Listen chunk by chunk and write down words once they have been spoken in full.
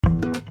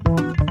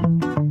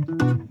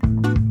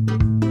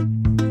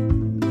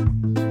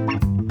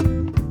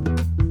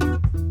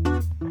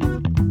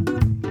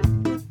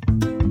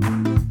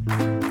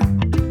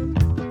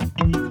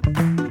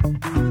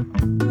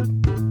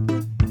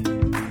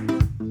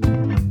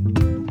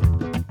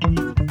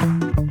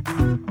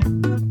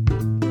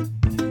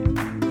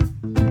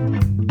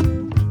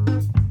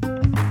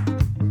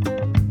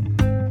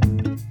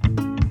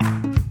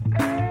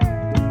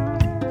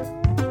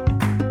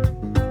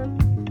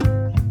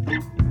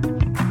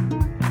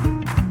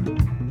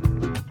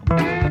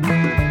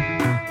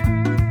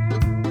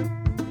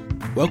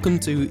Welcome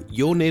to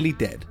You're Nearly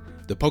Dead,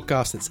 the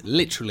podcast that's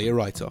literally a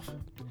write-off.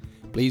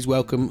 Please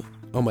welcome,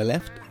 on my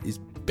left, is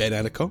Ben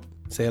Anacott.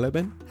 Say hello,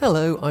 Ben.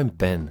 Hello, I'm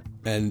Ben.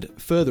 And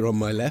further on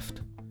my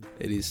left,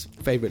 in his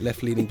favourite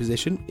left-leaning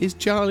position, is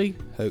Charlie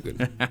Hogan.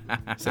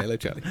 Say hello,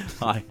 Charlie.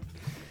 Hi.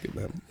 Good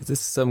man. Is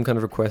this some kind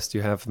of request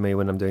you have for me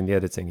when I'm doing the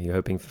editing? Are you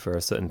hoping for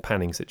a certain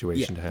panning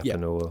situation to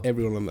happen? Or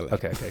Everyone on the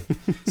left. Okay.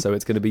 So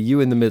it's going to be you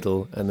in the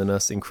middle and then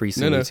us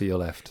increasingly to your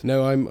left.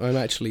 No, I'm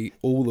actually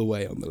all the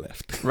way on the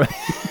left. Right.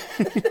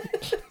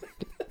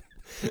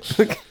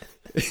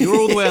 You're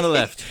all the way on the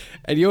left.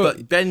 And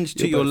But Ben's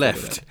to your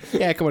left.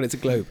 Yeah, come on, it's a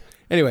globe.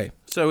 Anyway,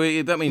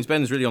 So that means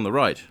Ben's really on the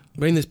right.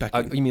 bring this back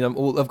in. You mean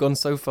I've gone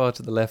so far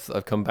to the left that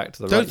I've come back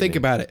to the right? Don't think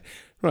about it.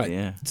 Right.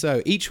 Yeah.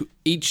 So each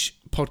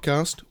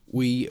podcast,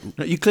 we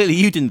No, you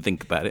didn't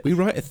think about it.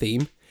 write a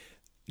theme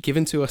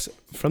given to us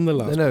from the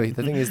last. No,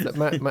 the thing is that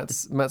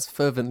Matt's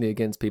fervently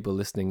against people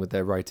listening with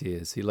their right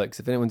ears. He likes,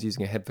 if anyone's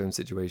using a headphone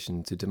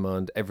situation, to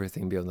demand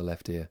everything be on the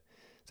left ear.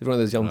 So if you're one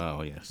of those young,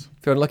 Oh, yes.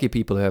 if you're unlucky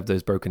people who have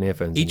those broken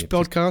earphones. Each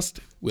podcast,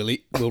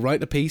 we'll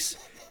write a piece,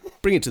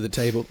 bring it to the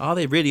table. Are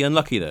they really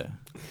unlucky, though?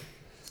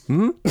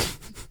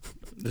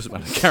 Doesn't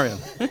matter. Carry on.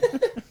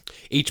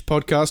 Each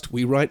podcast,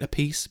 we write a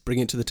piece, bring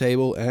it to the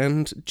table,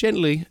 and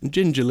gently and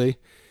gingerly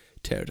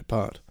tear it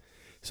apart.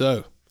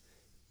 So,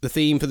 the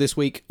theme for this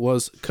week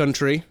was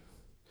country,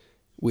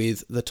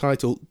 with the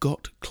title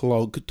Got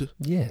Clogged,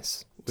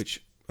 Yes.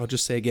 which I'll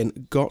just say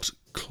again, Got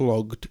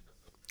Clogged.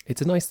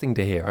 It's a nice thing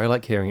to hear. I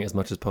like hearing it as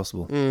much as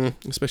possible.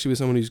 Especially with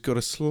someone who's got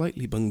a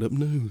slightly bunged up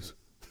nose.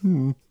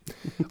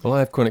 Well, I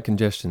have chronic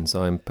congestion,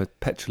 so I'm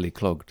perpetually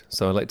clogged.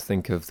 So I like to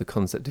think of the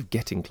concept of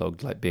getting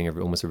clogged like being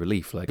almost a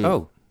relief. Like,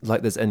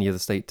 like there's any other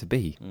state to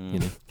be, you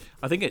know?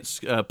 I think it's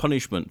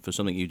punishment for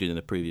something you did in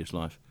a previous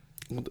life.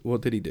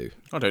 What did he do?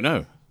 I don't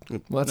know.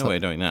 Well, No way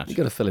of knowing that. You've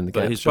got to fill in the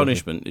gaps. But his don't you?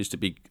 punishment is to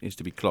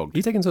be clogged.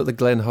 You're taking sort of the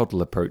Glenn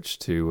Hoddle approach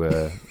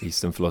to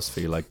Eastern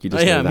philosophy. Like, you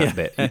just I know am, that yeah.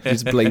 bit. You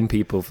just blame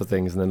people for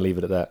things and then leave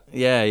it at that.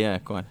 Yeah,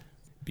 quite.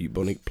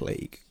 Bubonic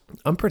plague.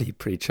 I'm pretty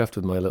chuffed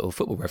with my little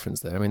football reference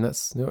there. I mean,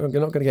 you're not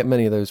going to get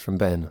many of those from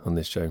Ben on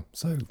this show.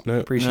 So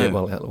appreciate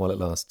No. while it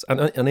lasts,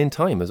 and in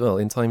time as well.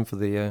 In time for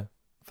the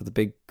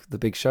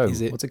big show.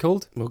 Is it? What's it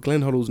called? Well,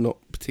 Glenn Hoddle's not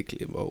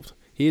particularly involved.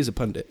 He is a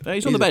pundit.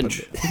 He's on the a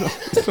bench.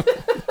 pundit.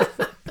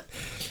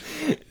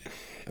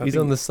 He's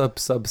on the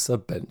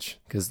sub bench,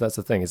 because that's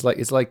the thing. It's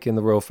like in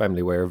the royal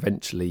family where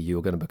eventually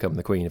you're going to become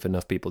the queen if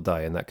enough people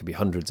die, and that could be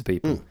hundreds of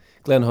people.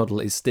 Glenn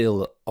Hoddle is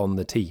still on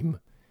the team.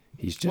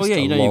 He's just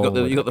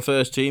you've got the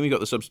first team, you've got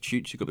the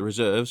substitutes, you've got the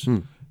reserves,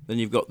 then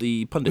you've got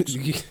the pundits.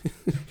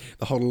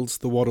 The Hoddles,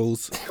 the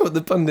Waddles.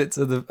 the pundits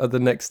are the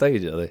next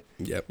stage, are they?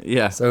 Yep.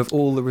 Yeah. So if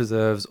all the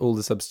reserves, all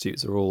the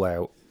substitutes are all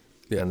out,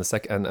 and the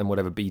second and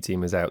whatever B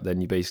team is out,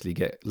 then you basically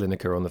get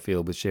Lineker on the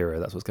field with Shearer.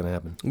 That's what's going to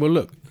happen. Well,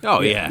 look.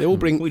 Oh, yeah. They all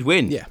bring. We'd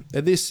win. Yeah.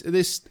 At this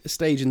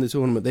stage in the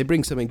tournament, they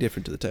bring something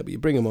different to the table. You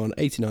bring them on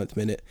 89th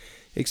minute,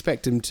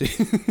 expect them to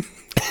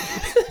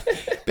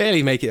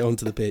barely make it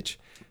onto the pitch,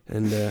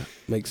 and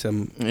make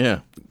some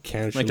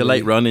casual, Make a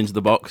late run into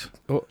the box.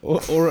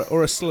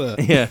 or a slur.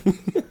 Yeah.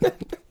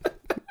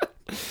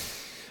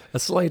 A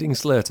sliding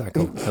slur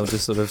tackle. They'll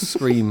just sort of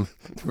scream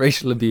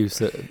racial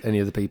abuse at any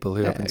of the people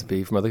who happen to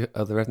be from other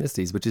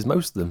ethnicities, which is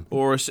most of them.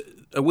 Or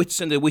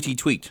send a witty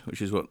tweet,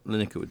 which is what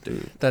Lineker would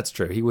do. That's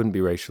true. He wouldn't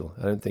be racial.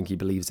 I don't think he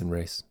believes in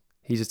race.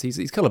 He's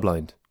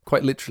colourblind,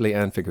 quite literally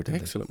and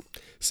figuratively. Excellent.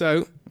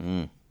 So,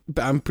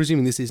 but I'm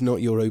presuming this is not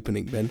your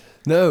opening, Ben.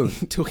 No,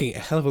 Talking a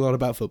hell of a lot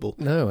about football.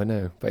 no, I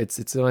know, but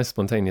it's a nice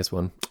spontaneous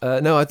one.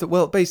 No, I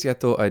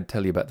thought I'd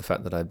tell you about the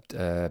fact that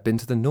I'd been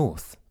to the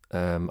north.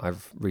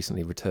 I've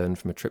recently returned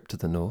from a trip to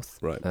the north.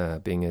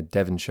 Right. Being a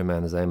Devonshire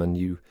man as I am, and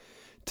you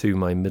to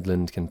my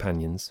Midland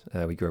companions.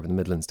 We grew up in the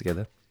Midlands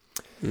together.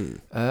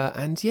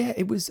 And yeah,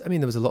 it was,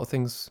 there was a lot of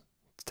things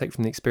to take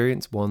from the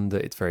experience. One,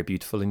 that it's very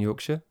beautiful in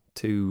Yorkshire.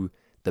 Two,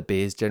 the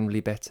beer's generally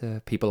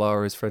better. People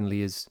are as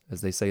friendly as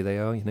they say they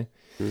are, you know.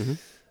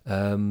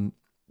 Mm-hmm.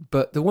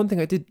 But the one thing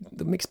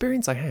the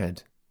experience I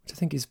had, which I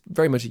think is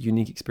very much a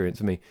unique experience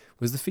for me,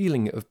 was the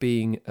feeling of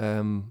being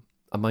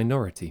a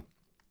minority.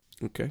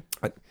 Okay.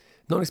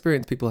 Not an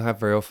experience people have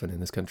very often in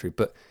this country,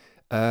 but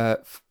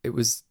it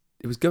was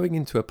going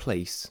into a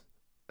place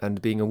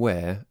and being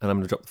aware, and I'm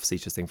going to drop the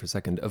facetious thing for a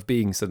second, of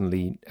being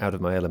suddenly out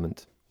of my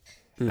element.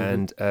 Mm-hmm.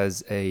 And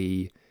as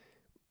a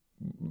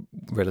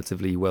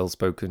relatively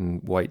well-spoken,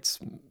 white,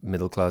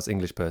 middle-class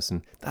English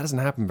person, that doesn't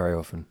happen very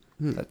often.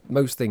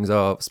 Most things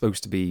are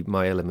supposed to be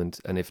my element,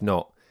 and if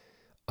not,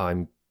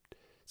 I'm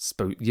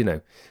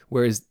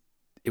Whereas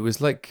it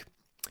was like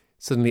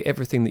suddenly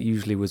everything that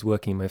usually was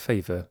working in my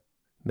favour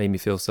made me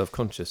feel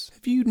self-conscious.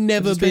 Have you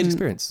never been?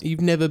 Experience.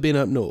 You've never been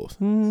up north.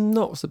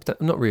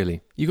 Not really.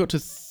 You got to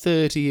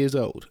 30 years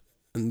old,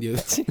 and you're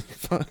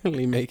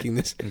finally making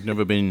this. You've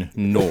never been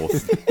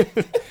north.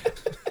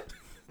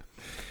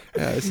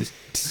 This is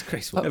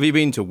disgraceful. Have you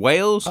been to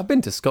Wales? I've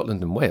been to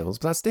Scotland and Wales,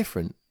 but that's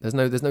different. There's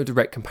no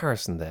direct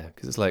comparison there,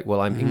 because it's like,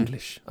 well, I'm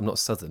English. I'm not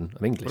Southern.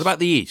 I'm English. What about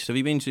the East? Have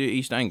you been to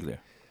East Anglia?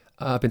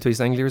 I've been to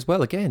East Anglia as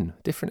well. Again,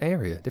 different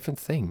area, different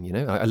thing. You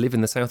know, I live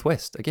in the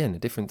southwest. Again, a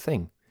different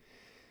thing.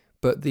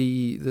 But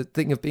the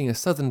thing of being a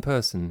southern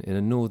person in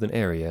a northern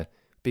area,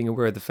 being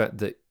aware of the fact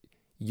that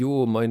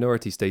your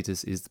minority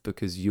status is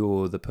because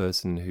you're the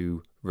person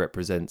who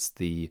represents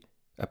the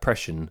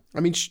oppression. I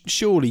mean,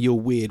 surely you're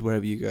weird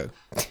wherever you go.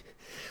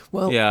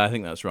 Well, Yeah, I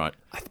think that's right.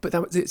 but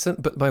that was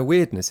it. But my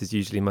weirdness is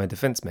usually my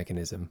defense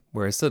mechanism.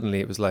 Whereas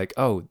suddenly it was like,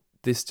 oh,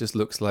 this just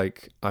looks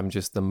like I'm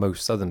just the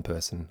most southern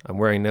person. I'm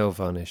wearing nail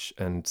varnish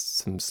and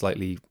some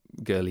slightly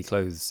girly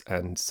clothes,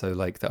 and so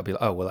like that'll be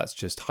like, oh well, that's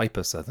just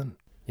hyper southern,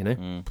 you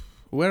know.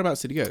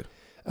 Whereabouts did you go?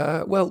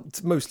 Well,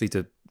 mostly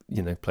to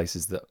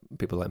places that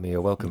people like me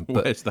are welcome.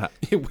 But Where's that?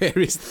 Where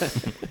is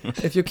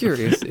that? if you're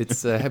curious,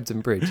 it's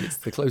Hebden Bridge. It's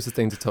the closest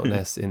thing to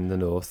Totnes in the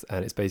north,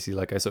 and it's basically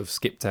like I sort of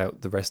skipped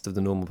out the rest of the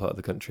normal part of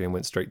the country and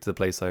went straight to the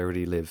place I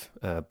already live,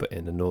 but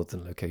in a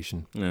northern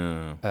location.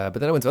 No. But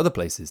then I went to other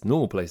places,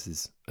 normal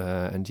places,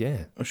 and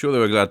yeah. I'm sure they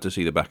were glad to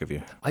see the back of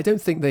you. I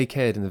don't think they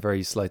cared in the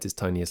very slightest,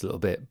 tiniest little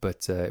bit,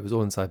 but it was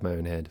all inside my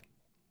own head.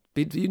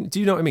 Do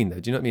you know what I mean,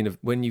 though? Do you know what I mean?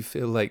 When you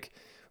feel like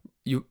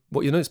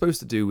what you're not supposed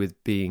to do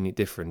with being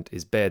different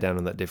is bear down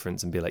on that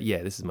difference and be like,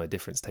 yeah, this is my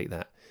difference, take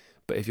that.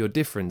 But if your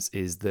difference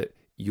is that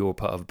you're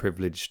part of a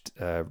privileged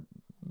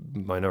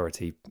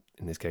minority,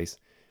 in this case,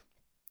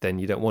 then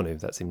you don't want to.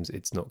 That seems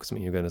it's not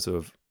something you're going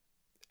to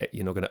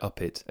you're not going to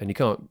up it, and you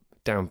can't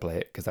downplay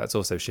it because that's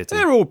also shitty.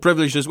 They're all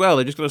privileged as well.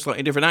 They just got a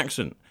slightly different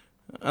accent.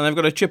 And they've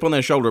got a chip on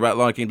their shoulder about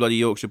liking bloody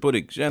Yorkshire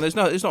puddings. Yeah, there's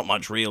not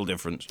much real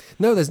difference.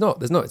 No, there's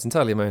not. It's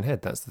entirely in my own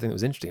head. That's the thing that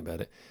was interesting about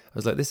it. I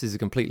was like, this is a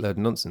complete load of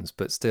nonsense,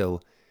 but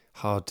still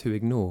hard to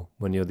ignore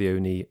when you're the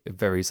only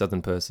very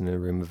southern person in a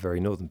room of very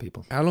northern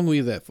people. How long were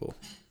you there for?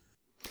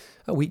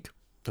 A week.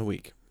 A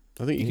week.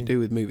 I think you could do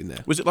with moving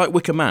there. Was it like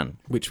Wicker Man?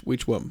 Which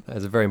one?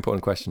 That's a very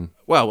important question.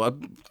 Well,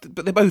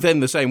 but they both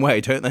end the same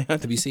way, don't they?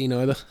 Have you seen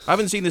either? I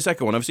haven't seen the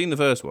second one. I've seen the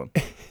first one.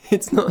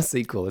 It's not a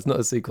sequel. It's not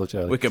a sequel,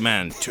 Charlie. Wicker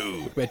Man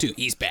 2. Where to?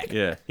 He's back.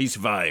 Yeah, he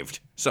survived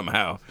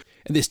somehow.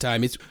 And this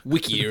time it's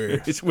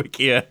wickier. It's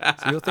wickier.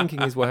 So your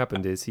thinking is what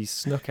happened is he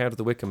snuck out of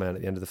the Wicker Man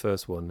at the end of the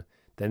first one,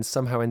 then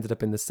somehow ended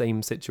up in the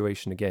same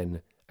situation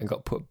again and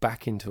got put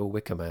back into a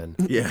Wicker Man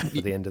Yeah.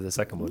 at the end of the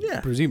second one.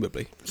 Yeah.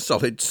 Presumably.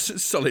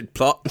 Solid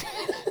plot.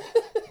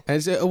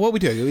 And what are we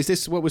doing? Is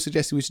this what we're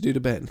suggesting we should do to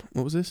Ben?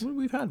 What was this? Well,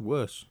 we've had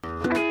worse.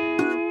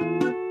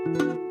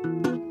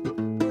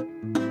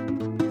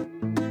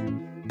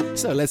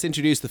 So let's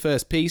introduce the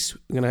first piece.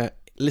 We're going to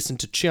listen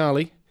to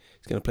Charlie.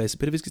 He's going to play us a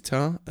bit of his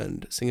guitar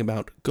and sing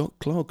about Got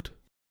Clogged.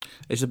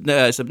 It's a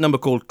number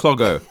called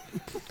Cloggo.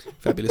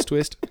 Fabulous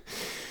twist.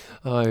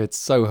 I was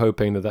so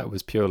hoping that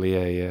was purely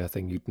a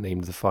thing you'd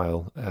named the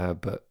file,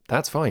 but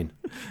that's fine.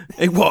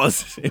 It was.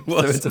 So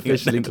it's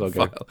officially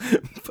Cloggo.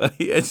 But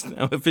it's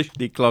now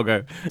officially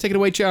Cloggo. Take it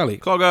away, Charlie.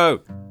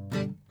 Cloggo.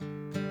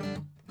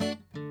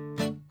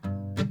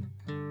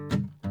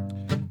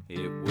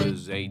 It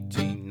was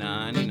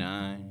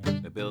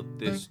 1899. They built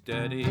this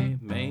dirty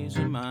maze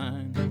of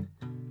mine.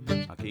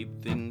 I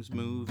keep things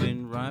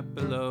moving right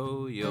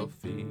below your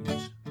feet.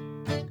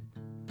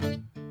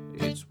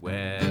 It's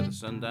where the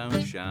sun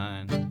don't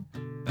shine.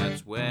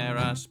 That's where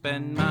I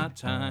spend my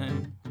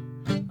time.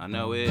 I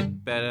know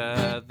it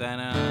better than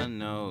I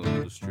know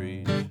the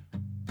street.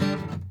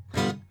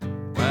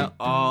 Well,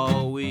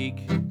 all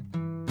week,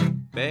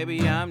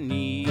 baby, I'm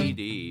knee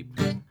deep.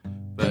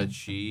 But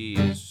she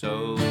is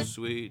so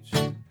sweet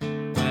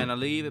when I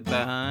leave it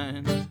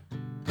behind.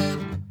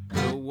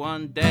 But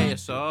one day I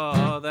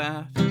saw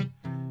that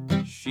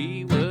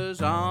she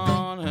was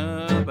on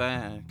her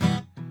back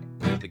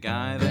with the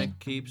guy that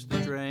keeps the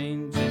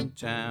drains in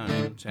town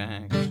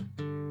intact.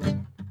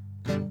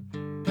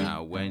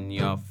 Now when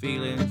you're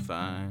feeling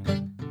fine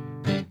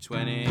in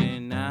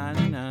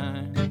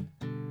 2099,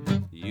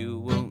 you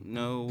won't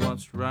know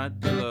what's right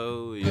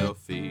below your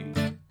feet.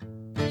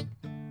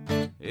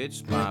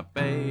 It's my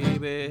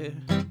baby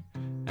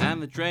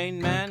and the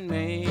drain man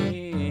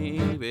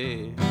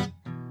maybe.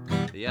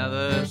 The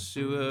other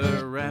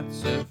sewer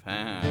rats have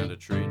had a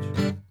treat.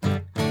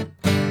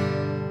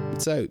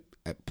 So,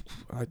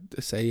 I'd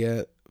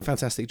say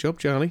fantastic job,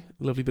 Charlie.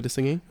 Lovely bit of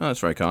singing. Oh,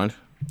 that's very kind.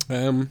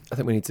 I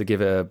think we need to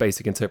give a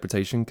basic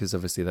interpretation because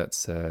obviously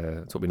that's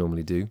what we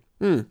normally do.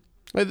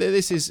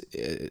 This is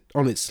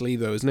on its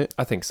sleeve, though, isn't it?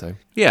 I think so.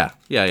 Yeah.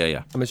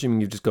 I'm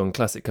assuming you've just gone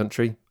classic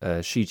country.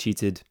 She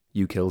cheated,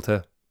 you killed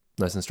her.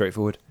 Nice and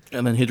straightforward.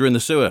 And then hid her in the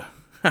sewer.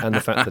 And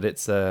the fact that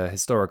it's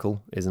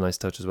historical is a nice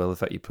touch as well. The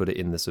fact you put it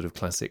in the sort of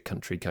classic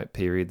country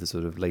period, the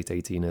sort of late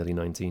 18, early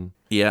 19.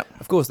 Yeah.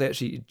 Of course, they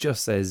actually it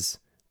just says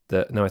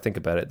that, now I think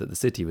about it, that the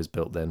city was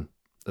built then,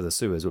 or the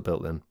sewers were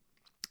built then,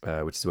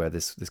 which is where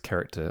this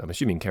character, I'm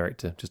assuming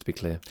character, just to be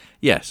clear.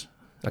 Yes.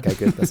 Okay,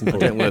 good. That's I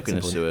important. don't work in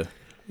a That's sewer.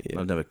 Yeah.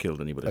 I've never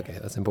killed anybody. Okay,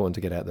 that's important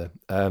to get out there.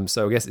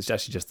 So I guess it's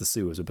actually just the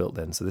sewers were built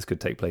then, so this could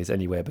take place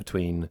anywhere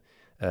between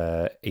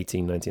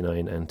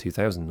 1899 and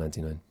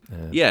 2099.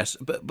 Yes,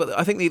 but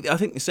I think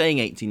saying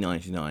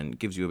 1899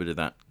 gives you a bit of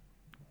that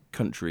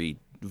country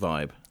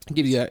vibe.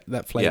 Gives you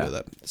that flavour, Yeah.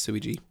 that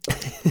sewage.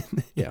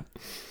 Yeah.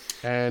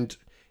 And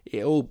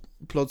it all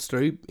plods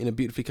through in a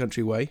beautifully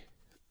country way.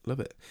 Love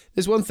it.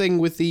 There's one thing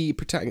with the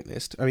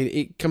protagonist. I mean,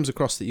 it comes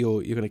across that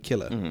you're going to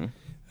kill her,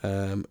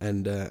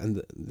 and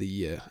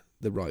the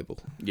rival.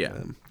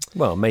 Yeah.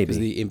 Well, maybe. Because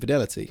the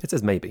infidelity. It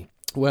says maybe.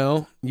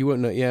 Well, you won't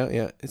know.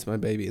 Yeah, it's my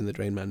baby and the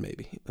Drain Man,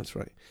 maybe. That's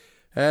right.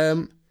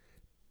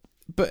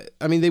 But,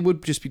 I mean, they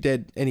would just be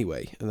dead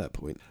anyway at that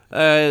point.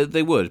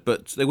 They would,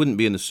 but they wouldn't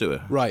be in the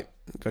sewer. Right,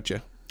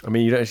 gotcha. I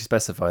mean, you don't actually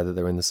specify that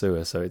they're in the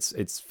sewer, so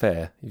it's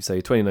fair. You say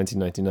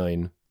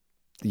 1999.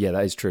 Yeah,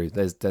 that is true.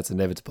 That's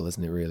inevitable,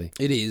 isn't it? Really,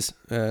 It is.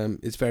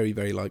 It's very,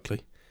 very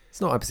likely. it's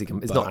not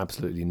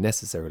absolutely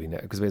necessarily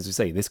because, as we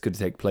say, this could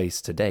take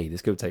place today.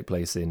 This could take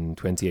place in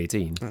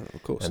 2018, Oh,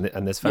 of course.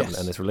 and this family Yes.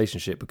 and this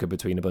relationship could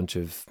between a bunch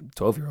of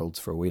 12-year-olds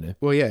for all we know.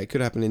 Well, yeah, it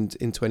could happen in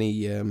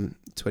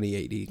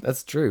 2080.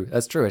 That's true.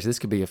 Actually, this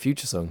could be a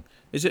future song.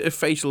 Is it a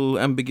fatal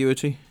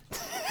ambiguity?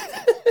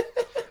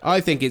 I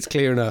think it's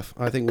clear enough.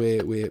 I think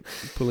we're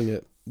pulling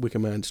at Wicker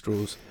Man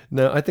straws.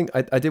 No, I think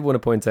I did want to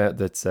point out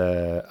that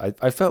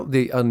I felt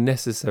the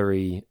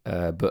unnecessary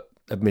but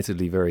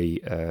admittedly very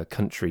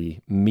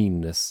country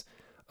meanness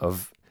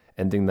of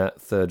ending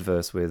that third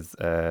verse with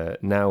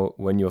 "now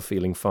when you're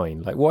feeling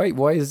fine." Like,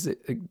 why is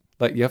it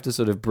like you have to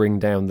sort of bring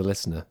down the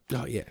listener?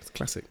 Oh, yeah, it's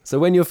classic. So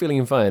when you're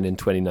feeling fine in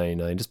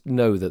 2099, just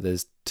know that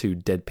there's 2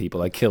 dead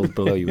people I killed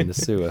below you in the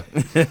sewer.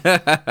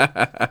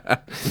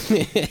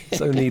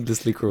 So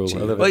needlessly cruel.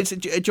 I love Well, it.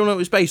 do you know what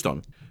it's based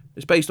on?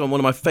 It's based on one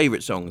of my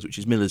favourite songs, which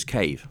is Miller's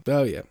Cave,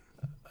 Oh, yeah.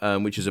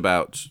 which is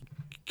about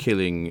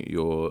killing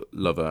your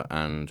lover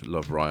and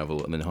love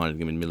rival and then hiding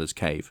them in Miller's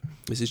Cave.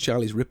 This is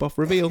Charlie's rip-off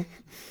reveal.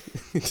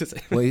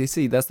 Well, you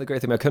see, that's the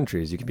great thing about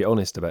country is you can be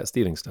honest about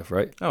stealing stuff,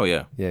 right? Oh,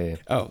 yeah. Yeah.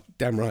 Oh,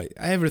 damn right.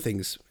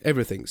 Everything's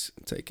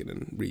taken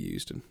and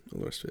reused and all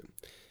the rest of it.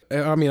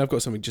 I mean, I've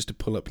got something just to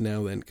pull up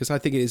now then, because I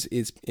think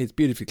it's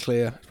beautifully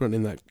clear. It's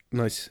running that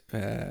nice,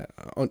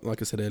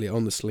 like I said earlier,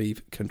 on the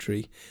sleeve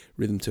country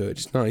rhythm to it.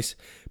 Just nice.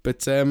 But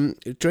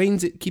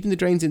keeping the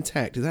drains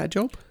intact, is that a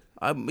job?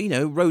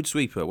 Road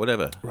sweeper,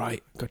 whatever.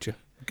 Right, gotcha.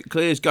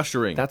 Clears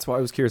gushering. That's what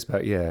I was curious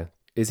about, yeah.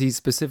 Is he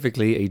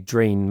specifically a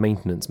drain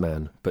maintenance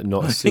man, but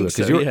not a sewer? think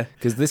so, yeah.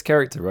 Because this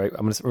character, right,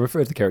 I'm going to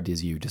refer to the character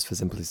as you, just for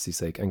simplicity's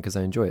sake, and because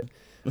I enjoy it.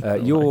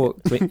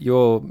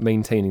 You're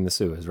maintaining the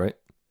sewers, right?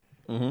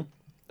 Mm-hmm.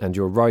 And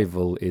your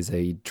rival is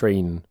a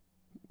drain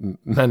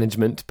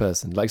management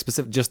person, like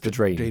specific, just the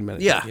drain. Drain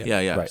management.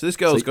 Yeah. Right. So this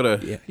girl's So-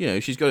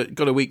 got she's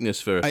got a weakness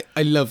for,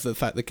 I love the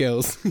fact that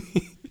girls,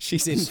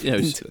 she's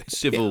into it.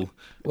 civil.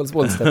 Well, it's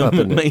one step up,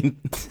 isn't it?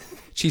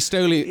 She's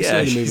slowly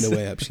she's- moving her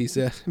way up. She's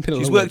been a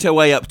She's long worked her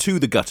way up to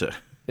the gutter.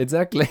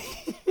 Exactly.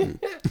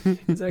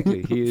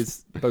 Exactly. He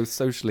is both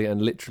socially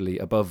and literally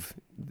above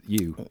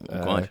you.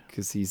 Quite.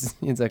 Because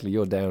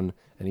you're down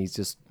and he's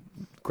just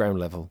ground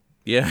level.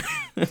 Yeah.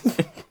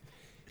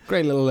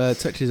 Great little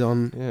touches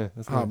on Yeah,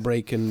 that's nice.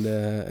 heartbreak and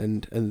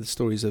the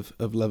stories of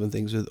love and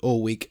things. With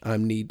All Week,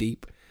 I'm knee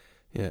deep.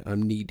 Yeah,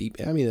 I'm knee deep.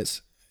 I mean,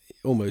 it's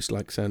almost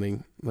like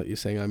sounding like you're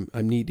saying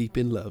I'm knee deep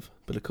in love,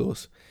 but of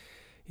course,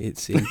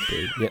 it's in.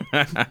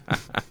 Yeah.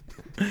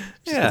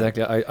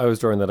 Exactly. I was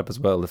drawing that up as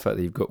well. The fact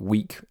that you've got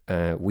week,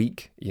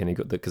 you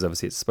got because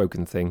obviously it's a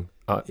spoken thing,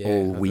 Yeah, I all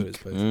thought it week, was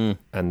both. Mm.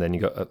 and then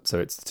you got so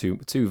it's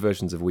two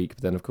versions of week,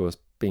 but then of course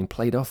being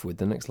played off with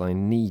the next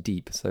line knee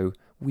deep. So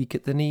weak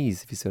at the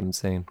knees, if you see what I'm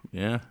saying.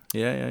 Yeah.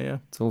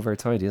 It's all very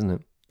tidy, isn't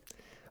it?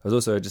 I was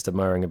also just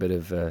admiring a bit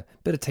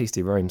of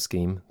tasty rhyme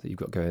scheme that you've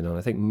got going on.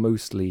 I think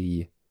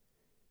mostly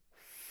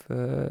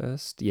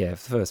the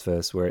first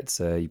verse where it's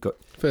you've got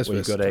First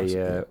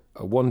a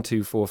 1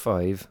 2 4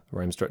 5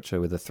 rhyme structure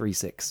with a 3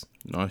 6.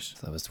 Nice.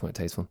 So that was quite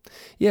tasteful.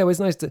 Yeah, it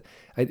was nice to.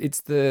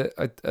 It's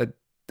a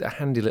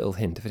handy little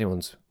hint if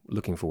anyone's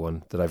looking for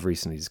one that I've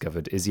recently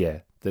discovered is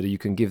that you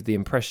can give the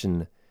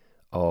impression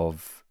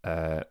of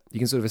you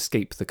can sort of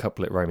escape the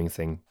couplet rhyming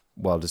thing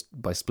while just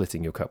by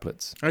splitting your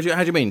couplets. How do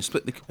you mean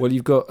split the? Well,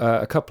 you've got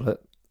a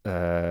couplet.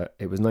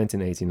 It was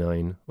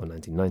 1989 or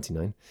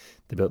 1999.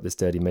 They built this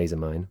dirty maze of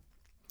mine.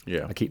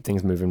 Yeah. I keep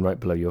things moving right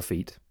below your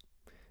feet.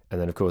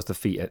 And then, of course, the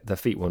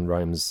feet one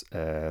rhymes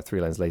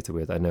 3 lines later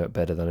with I know it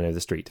better than I know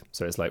the street.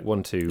 So it's like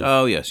 1 2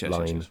 Oh yes.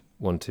 line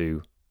 1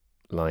 2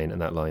 line,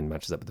 and that line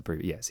matches up with the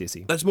previous. Yeah,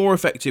 see. That's more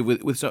effective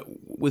with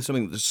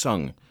something that's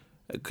sung,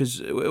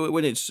 because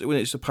when it's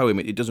a poem,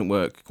 it doesn't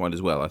work quite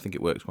as well. I think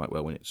it works quite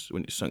well when it's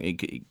sung.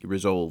 It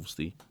resolves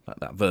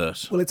that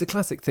verse. Well, it's a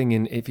classic thing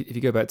if you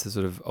go back to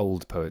sort of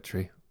old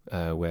poetry,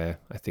 where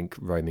I think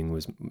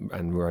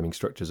rhyming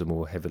structures are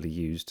more heavily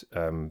used.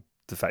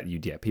 The fact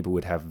people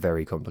would have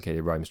very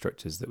complicated rhyme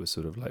structures that were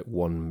sort of like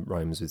 1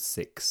 rhymes with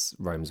 6,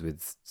 rhymes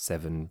with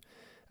 7,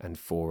 and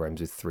 4 rhymes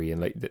with 3,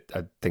 and like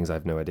things I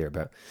have no idea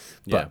about.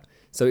 But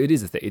so it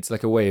is a thing. It's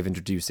like a way of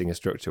introducing a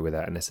structure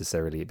without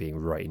necessarily it being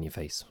right in your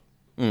face.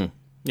 Mm.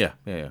 Yeah.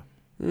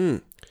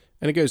 And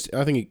it goes.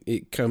 I think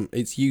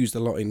it's used a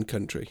lot in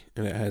country,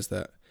 and it has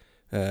that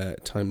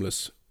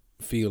timeless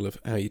feel of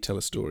how you tell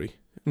a story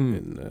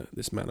in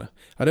this manner.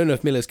 I don't know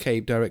if Miller's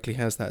Cave directly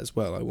has that as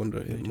well. I wonder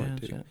if it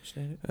might do.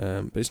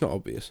 But it's not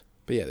obvious.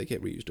 But yeah, they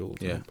get reused all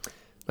the time.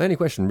 The only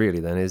question really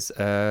then is,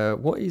 how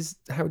do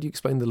you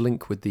explain the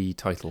link with the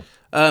title?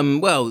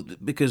 Well,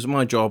 because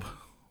my job,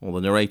 or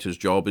the narrator's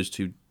job, is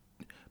to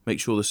make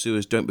sure the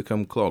sewers don't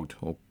become clogged,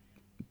 or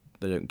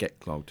they don't get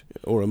clogged.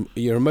 Or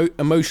you're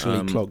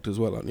emotionally clogged as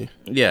well, aren't you?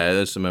 Yeah,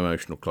 there's some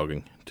emotional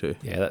clogging too.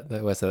 Yeah,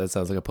 that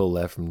sounds like a pull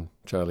there from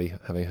Charlie,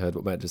 having heard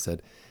what Matt just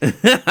said.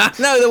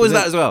 No, there was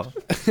that as well.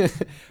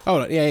 Oh,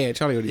 right, yeah,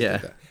 Charlie already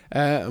said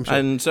that. I'm sure.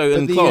 And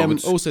so, But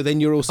clogged, also, then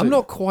you're also... I'm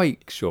not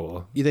quite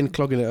sure. You're then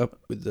clogging it up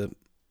with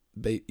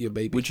your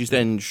baby. which is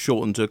then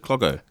shortened to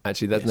cloggo.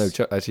 Actually, that's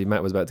actually,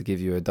 Matt was about to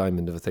give you a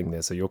diamond of a thing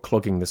there. So you're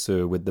clogging the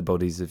sewer with the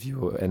bodies of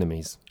your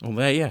enemies. Oh,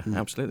 there, yeah,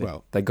 absolutely.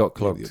 Well, They got Your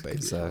clogged. baby.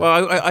 'cause,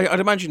 Well, I'd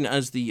imagine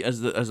as the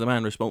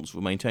man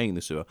responsible for maintaining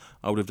the sewer,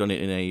 I would have done it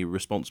in a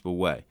responsible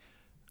way.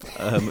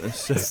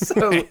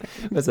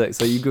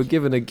 so you got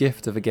given a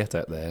gift of a get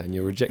out there, and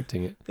you're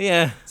rejecting it,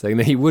 Yeah. saying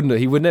that he would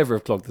never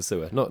have clogged the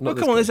sewer. Not Well,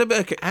 this come on, guy. there's a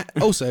bit.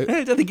 also,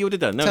 I don't think he would have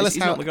done. No, Tell he's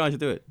us how- not the guy to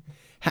do it.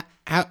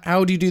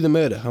 how do you do the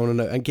murder? I want to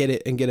know. And get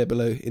it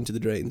below into the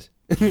drains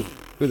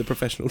with a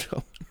professional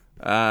job.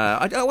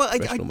 I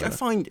Professional manner.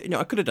 find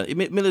I could have done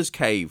it. Miller's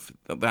Cave.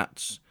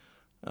 That's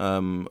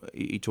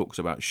he talks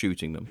about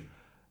shooting them.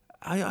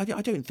 I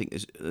don't think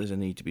there's a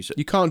need to be so.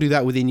 You can't do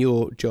that within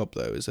your job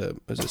though, as a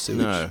sewage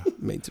No.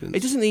 maintenance.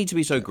 It doesn't need to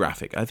be so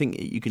graphic. I think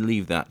you can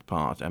leave that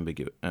part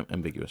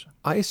ambiguous.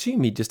 I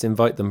assume he'd just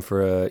invite them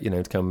for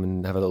to come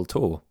and have a little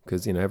tour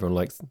because everyone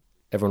likes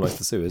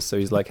the sewers. So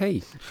he's like,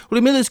 hey, Well,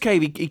 in Miller's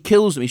Cave, he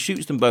kills them, he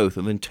shoots them both,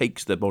 and then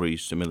takes their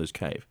bodies to Miller's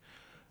Cave.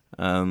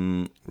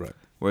 Right.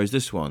 Whereas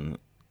this one,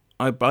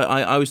 I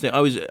was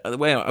the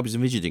way I was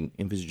envisaging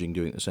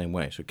doing it the same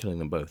way, so killing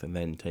them both and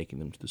then taking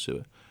them to the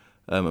sewer.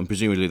 And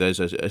presumably there's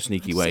a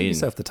sneaky way save in.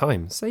 yourself the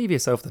time. Save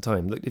yourself the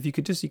time. Look, if you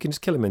can just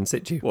kill him in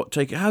situ. What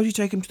how do you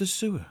take him to the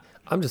sewer?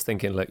 I'm just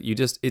thinking, look,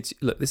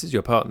 this is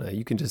your partner.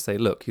 You can just say,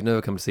 look, you've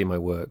never come to see my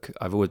work.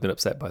 I've always been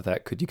upset by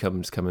that. Could you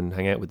come and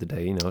hang out with the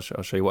day? I'll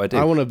show you what I do.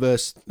 I want a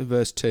verse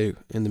 2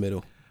 in the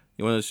middle.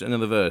 You want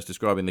another verse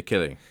describing the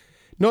killing?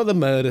 Not the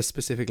murder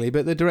specifically,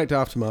 but the direct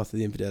aftermath of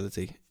the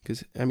infidelity.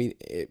 Because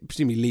it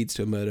presumably leads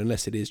to a murder,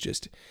 unless it is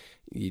just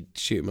you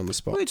shoot him on the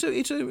spot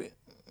Well,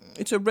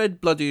 it's a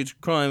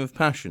red-blooded crime of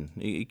passion.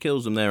 He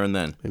kills them there and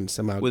then and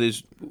somehow. with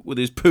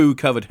his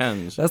poo-covered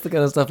hands. That's the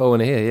kind of stuff I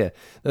want to hear. Yeah,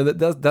 no,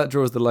 that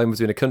draws the line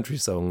between a country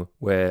song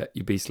where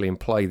you basically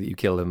imply that you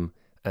kill him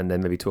and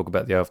then maybe talk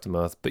about the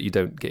aftermath, but you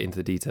don't get into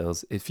the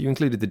details. If you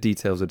included the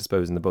details of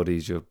disposing the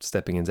bodies, you're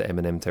stepping into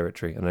Eminem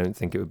territory, and I don't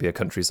think it would be a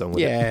country song.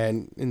 With it.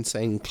 and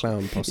insane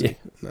clown posse.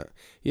 Yeah. No,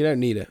 you don't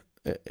need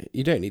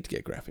to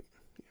get graphic.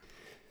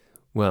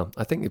 Well,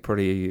 I think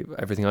probably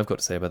everything I've got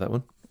to say about that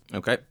one.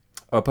 Okay.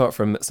 Apart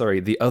from,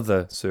 the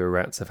other sewer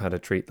rats have had a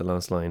treat. The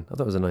last line, I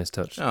thought it was a nice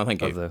touch. Oh,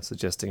 thank you. Other,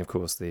 suggesting, of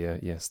course, the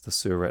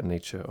sewer rat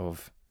nature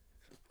of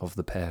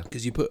the pair.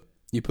 Because you put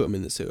them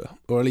in the sewer,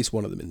 or at least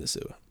one of them in the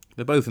sewer.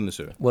 They're both in the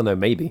sewer. Well, no,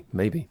 maybe.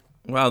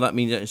 Well, that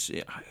means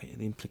the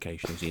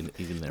implication is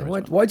in there.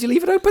 Why'd you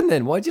leave it open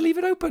then? Why'd you leave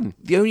it open?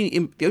 The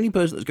only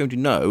person that's going to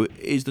know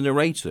is the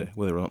narrator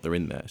whether or not they're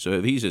in there. So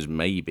if he says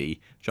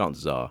maybe,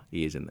 chances are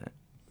he is in there.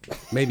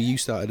 Maybe you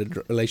started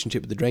a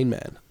relationship with the drain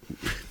man.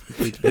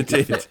 I did.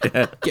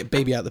 Yeah. Get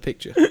baby out of the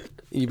picture.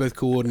 You both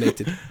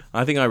coordinated.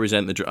 I think I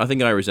resent the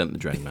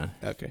drain man.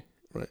 Okay,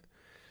 right.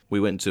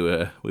 We went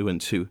to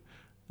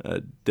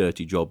a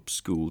dirty job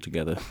school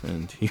together,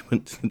 and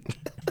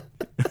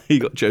he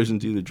got chosen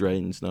to do the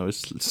drains, and I was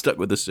stuck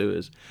with the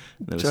sewers.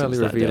 And ever Charlie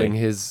since that revealing day-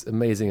 his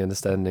amazing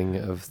understanding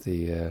of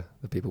the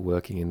people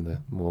working in the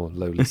more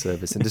lowly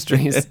service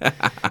industries.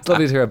 It's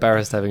lovely to hear a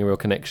barrister having a real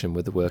connection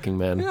with the working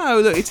man.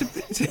 No, look, it's a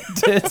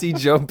Dirty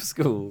job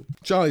school.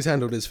 Charlie's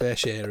handled his fair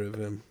share of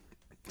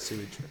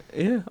sewage.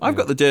 yeah. I've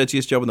got the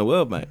dirtiest job in the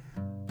world, mate.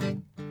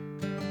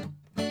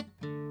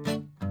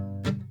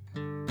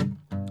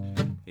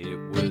 It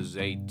was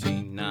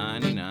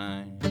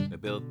 1899. They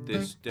built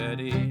this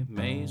dirty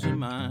maze of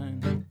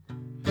mine.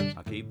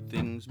 I keep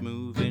things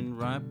moving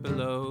right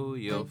below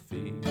your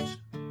feet.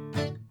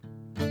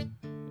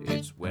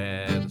 It's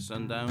where the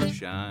sun don't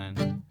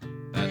shine.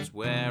 That's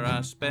where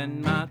I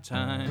spend my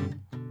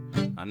time.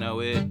 I know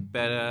it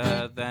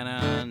better than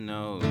I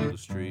know the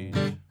street.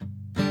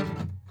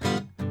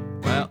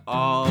 Well,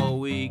 all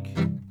week,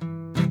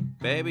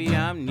 baby,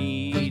 I'm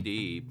knee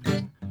deep.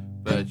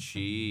 But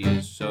she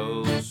is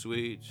so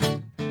sweet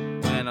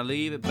when I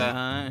leave it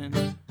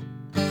behind.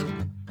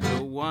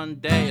 So one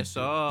day I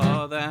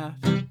saw that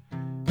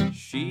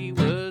she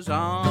was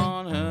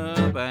on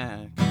her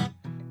back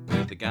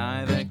with the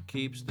guy that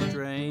keeps the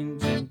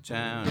drains in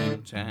town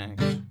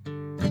intact.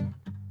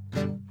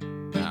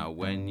 Now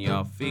when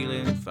you're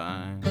feeling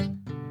fine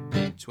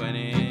in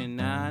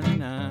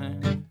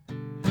 2099,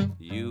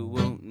 you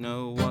won't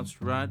know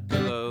what's right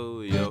below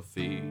your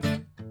feet.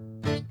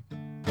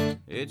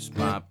 It's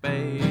my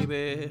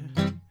baby,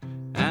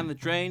 and the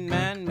drain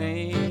man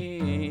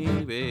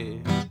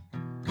maybe.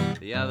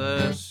 The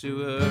other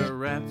sewer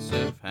rats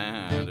have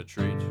had a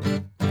treat.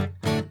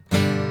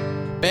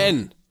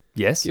 Ben,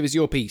 Yes? give us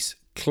your piece.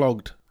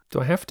 Clogged. Do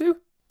I have to?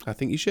 I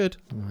think you should.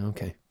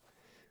 Okay.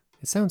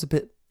 It sounds a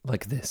bit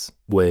like this.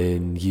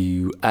 When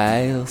you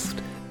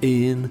asked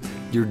in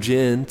your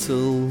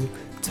gentle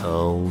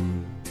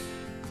tone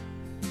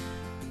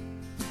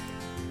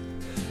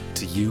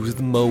to use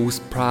the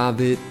most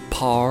private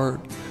part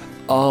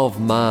of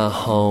my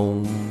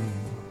home,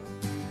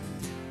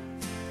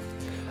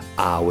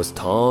 I was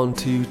torn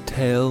to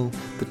tell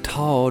the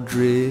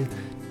tawdry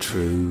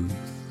truth.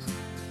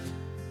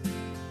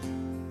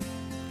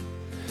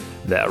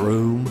 That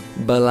room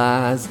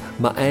belies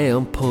my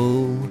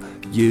ample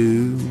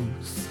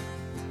youth.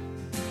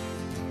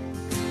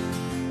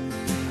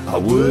 I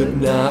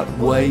would not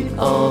wait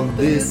on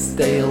this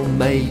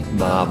stalemate.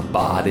 My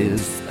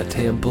body's a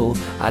temple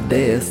I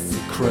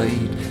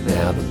desecrate.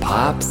 Now the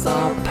pipes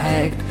are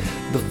packed,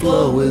 the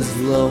flow is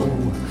low,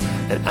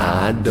 and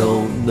I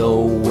don't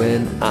know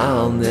when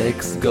I'll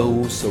next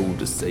go. So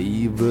to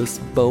save us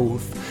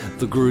both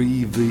the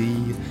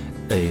grievance,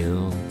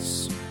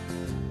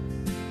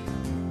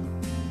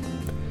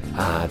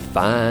 I'd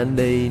find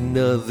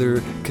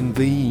another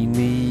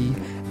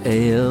convenience.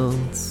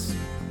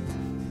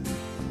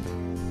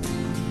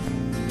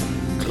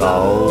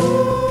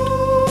 Clogged,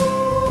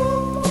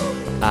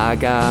 I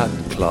got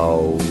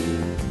clogged.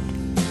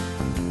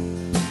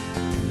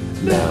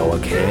 Now I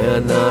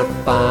cannot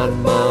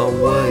find my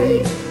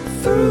way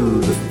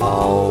through the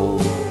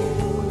fog.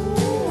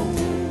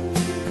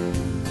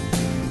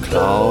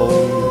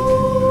 Clogged,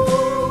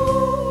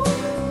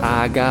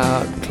 I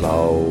got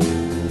clogged.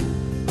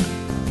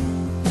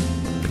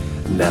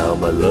 Now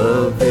my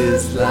love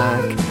is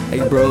like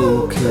a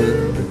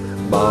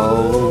broken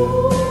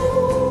bow.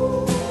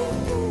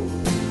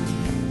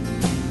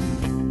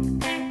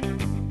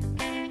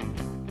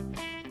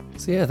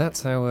 So yeah,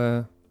 that's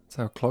how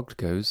Clogged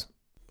goes.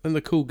 And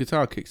the cool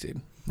guitar kicks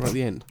in right at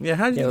the end. Yeah,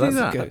 how did you do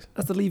that?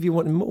 That's the leave you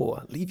wanting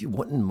more. Leave you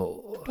wanting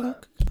more. I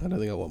don't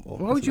think I want more.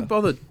 Why would you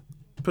bother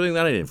putting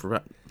that in for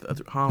about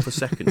half a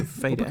second and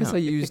fade it Because out? I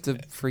used a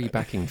free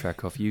backing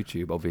track off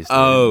YouTube, obviously.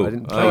 Oh, I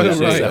didn't oh, I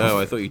see. right. Oh,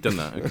 I thought you'd done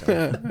that.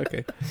 Okay.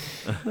 Okay.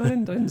 I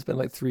didn't spend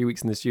like 3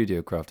 weeks in the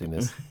studio crafting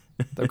this.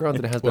 Though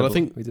granted, it has Well, been. I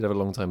think- We did have a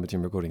long time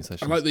between recording I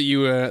sessions. like that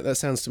you. That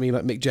sounds to me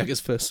like Mick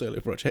Jagger's first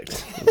solo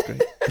project. That's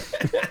great.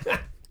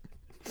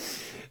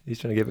 He's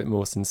trying to get a bit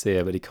more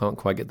sincere, but he can't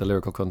quite get the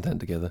lyrical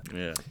content together.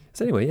 Yeah.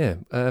 So anyway, yeah.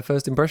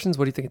 First impressions.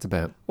 What do you think it's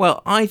about?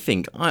 Well, I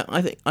think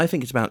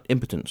it's about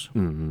impotence.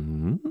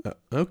 Mm-hmm.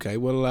 Okay.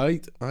 Well,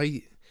 I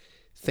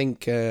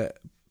think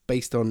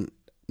based on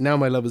Now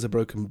My Love Is a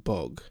Broken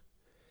Bog,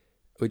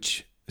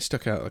 which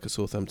stuck out like a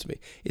sore thumb to me.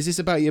 Is this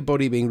about your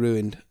body being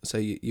ruined? So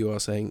you are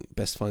saying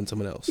best find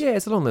someone else? Yeah,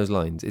 it's along those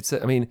lines. It's.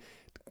 I mean,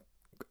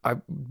 I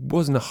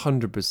wasn't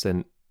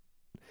 100%.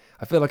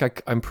 I feel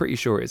like I'm pretty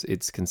sure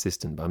it's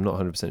consistent, but I'm not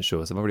 100%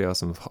 sure. So I've already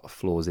asked some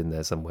flaws in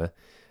there somewhere.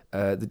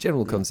 The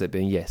general concept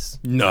being yes,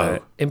 No.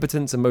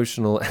 impotence,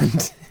 emotional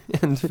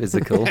and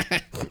physical.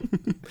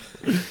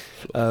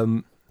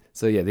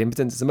 So yeah, the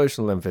impotence is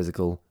emotional and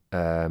physical,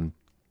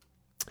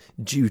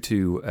 due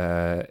to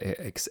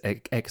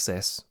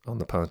excess on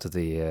the part of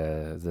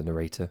the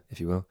narrator,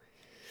 if you will.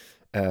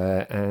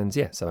 And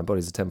yeah, so my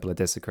body's a temple I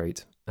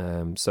desecrate.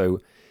 But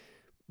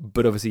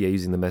obviously, yeah,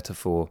 using the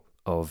metaphor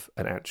of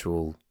an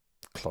actual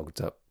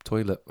clogged up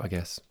toilet, I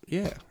guess.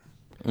 Yeah.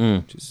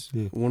 Mm. Which is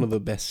one of the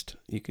best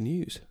you can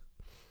use.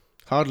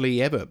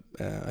 Hardly ever.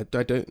 I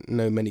don't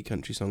know many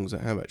country songs that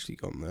have actually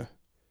gone there.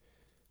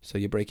 So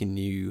you're breaking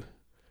new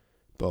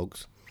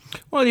bogs.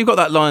 Well, you've got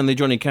that line in the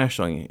Johnny Cash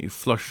song, "You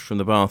flush from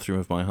the bathroom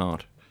of my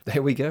heart."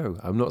 There we go.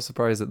 I'm not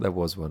surprised that there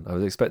was one. I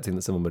was expecting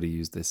that someone would have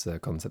used this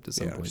concept at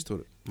some I point. just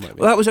thought it might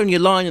be. Well, that was only a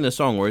line in the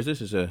song, whereas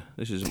this is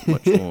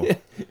much more.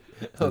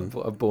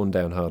 I've borne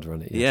down harder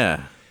on it.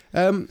 Yeah.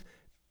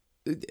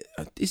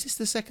 Is this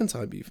the second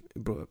time you've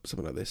brought up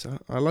something like this?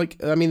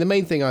 I mean, the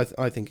main thing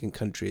I think in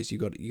country is you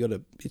got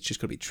to. It's just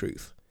got to be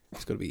truth.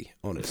 It's got to be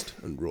honest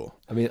and raw.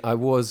 I mean, I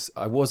was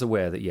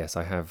aware that yes,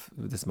 I have.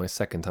 This is my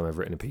second time I've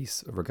written a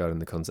piece regarding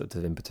the concept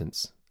of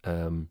impotence.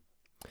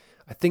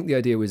 I think the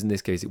idea was in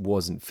this case it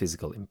wasn't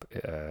physical.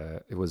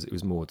 It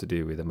was more to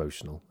do with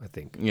emotional. I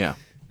think. Yeah.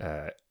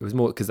 It was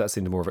more because that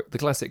seemed more of the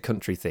classic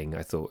country thing.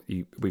 I thought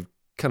we've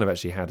kind of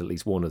actually had at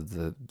least one of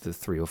the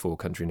 3 or 4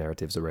 country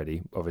narratives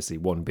already. Obviously,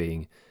 one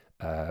being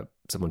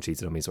someone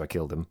cheated on me, so I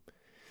killed them.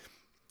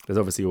 There's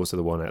obviously also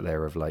the one out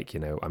there of like,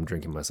 I'm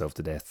drinking myself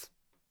to death,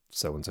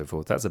 so on and so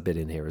forth. That's a bit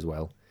in here as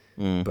well.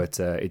 Mm. But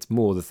it's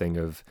more the thing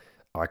of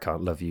I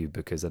can't love you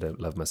because I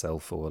don't love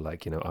myself, or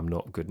like, I'm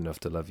not good enough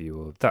to love you,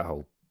 or that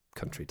whole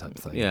country type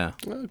thing. Yeah.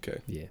 Okay.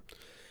 Yeah.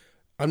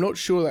 I'm not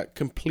sure that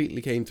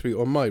completely came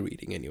through on my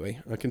reading anyway.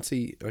 I can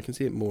see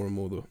it more and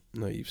more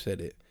now you've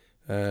said it.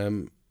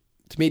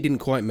 To me, it didn't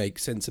quite make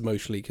sense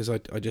emotionally because I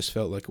just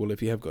felt like, well,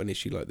 if you have got an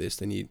issue like this,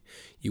 then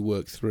you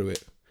work through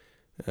it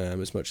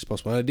as much as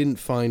possible. And I didn't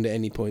find at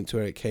any point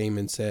where it came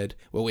and said,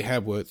 well, we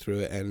have worked through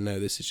it, and no,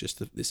 this is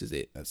it.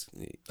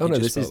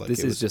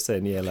 This is just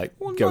saying, yeah, like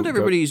Well, not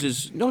everybody's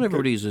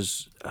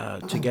as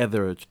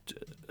together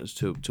as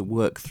to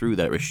work through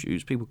their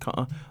issues. People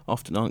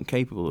often aren't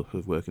capable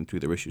of working through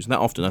their issues, and that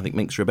often I think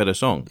makes for a better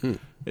song.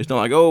 It's not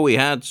like, oh, we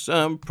had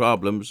some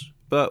problems,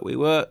 but we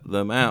worked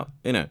them out.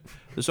 You know,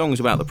 the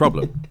song's about the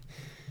problem.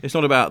 It's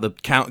not about the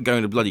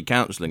going to bloody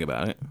counselling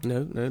about it.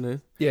 No.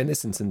 Yeah, in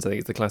this instance, I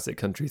think it's the classic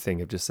country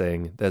thing of just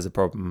saying, there's a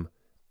problem,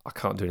 I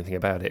can't do anything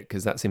about it,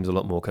 because that seems a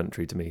lot more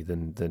country to me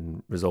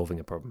than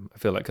resolving a problem. I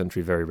feel like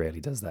country very rarely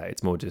does that.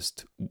 It's more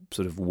just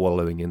sort of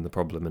wallowing in the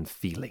problem and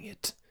feeling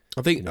it.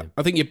 I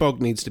think your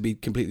bog needs to be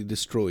completely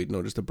destroyed,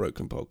 not just a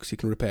broken bog, because you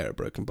can repair a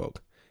broken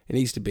bog. It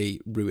needs to be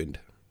ruined.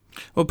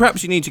 Well,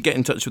 perhaps you need to get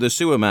in touch with a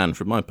sewer man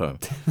from my poem.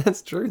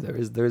 That's true. There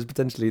is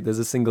potentially, there's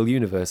a single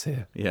universe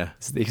here. Yeah.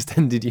 It's the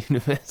extended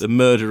universe. The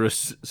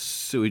murderous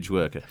sewage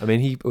worker. I mean,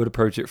 he would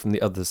approach it from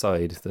the other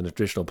side than a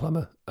traditional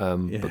plumber, but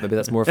maybe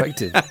that's more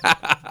effective.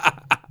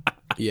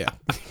 Yeah.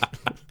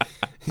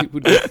 He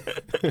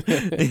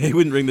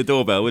wouldn't ring the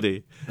doorbell, would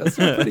he? That's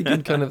a pretty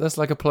good kind of, that's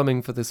like a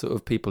plumbing for the sort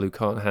of people who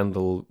can't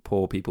handle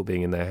poor people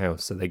being in their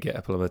house, so they get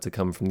a plumber to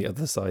come from the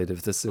other side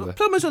of the sewer. Well,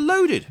 plumbers are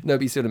loaded. No,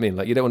 but you see what I mean?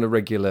 Like, you don't want a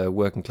regular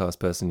working class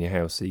person in your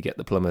house, so you get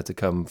the plumber to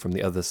come from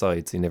the other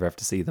side, so you never have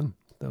to see them.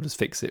 They'll just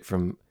fix it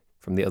from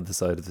the other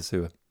side of the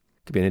sewer.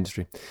 Could be an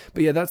industry.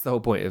 But yeah, that's the whole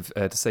point of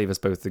to save us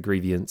both the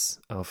grievance,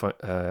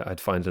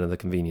 I'd find another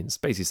convenience.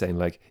 Basically saying,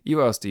 like,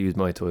 you asked to use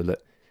my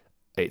toilet,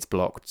 it's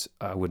blocked,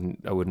 I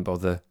wouldn't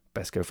bother.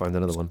 Best go find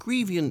another one.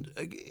 Grievance,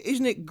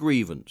 isn't it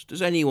grievance?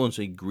 Does anyone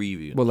say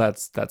grievance? Well,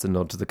 that's a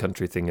nod to the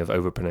country thing of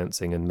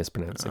overpronouncing and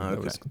mispronouncing. Oh, okay.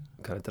 That was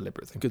kind of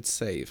deliberate thing. Good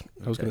save.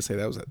 I was going to say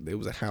it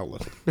was a howler.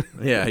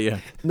 Yeah.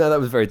 No, that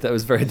was very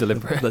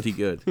deliberate. Bloody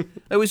good.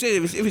 It was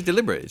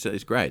deliberate.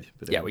 It's great.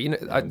 But Yeah, well, you know,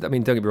 I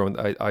mean, don't get me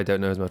wrong. I don't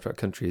know as much about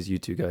country as you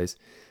two guys,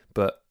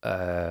 but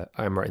I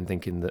am right in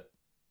thinking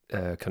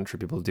that country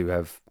people do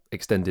have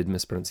extended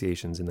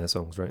mispronunciations in their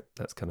songs, right?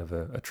 That's kind of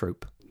a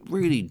trope.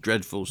 really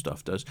dreadful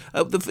stuff does.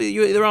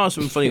 There are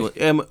some funny ones.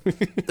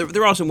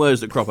 There are some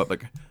words that crop up,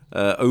 like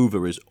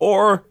over is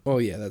or. Oh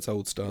yeah, that's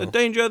old style. The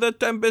danger, the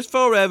tempest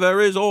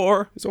forever is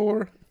or. It's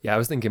or. Yeah, I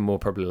was thinking more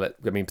probably,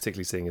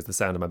 particularly seeing as the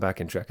sound of my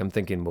backing track, I'm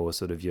thinking more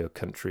sort of your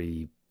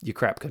country, your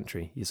crap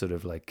country. You're sort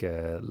of like,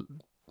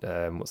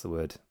 what's the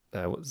word?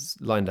 What's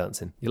line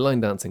dancing? Your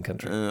line dancing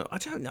country. I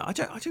don't know.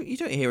 You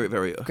don't hear it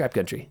very. Crap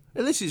country.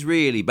 This is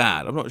really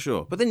bad. I'm not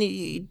sure, but then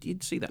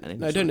you'd see that.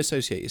 No, don't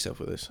associate yourself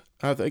with this.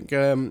 I think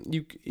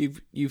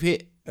you've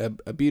hit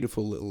a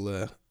beautiful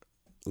little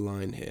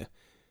line here,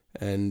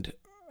 and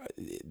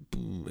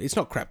it's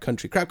not crap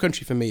country. Crap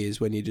country for me is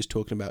when you're just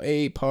talking about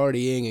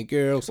partying and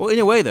girls. Well, in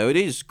a way though, it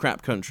is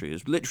crap country.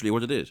 It's literally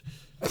what it is.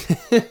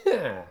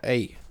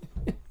 Hey,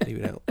 leave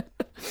it out.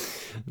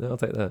 No, I'll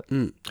take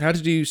that. How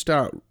did you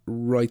start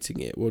writing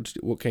it?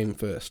 What came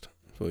first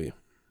for you,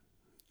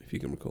 if you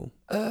can recall?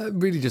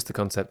 Really just the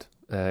concept.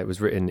 It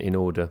was written in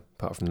order,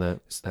 apart from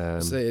that.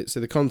 So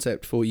the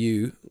concept for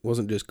you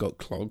wasn't just got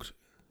clogged,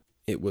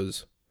 it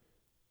was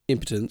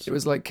impotence. It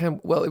was like,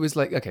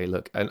 okay,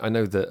 look, I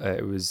know that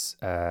it was,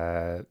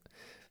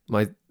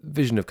 my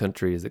vision of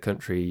country is that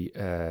country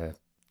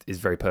is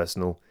very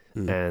personal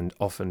and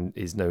often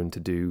is known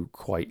to do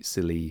quite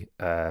silly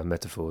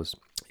metaphors.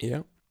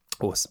 Yeah.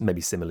 Or maybe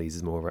similes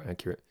is more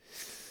accurate.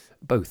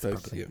 Both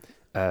probably.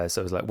 Yeah.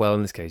 So I was like, well,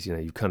 in this case,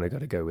 you've kind of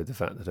got to go with the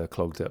fact that a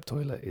clogged up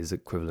toilet is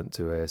equivalent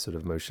to a sort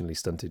of emotionally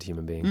stunted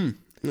human being.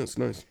 That's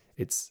nice.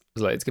 It's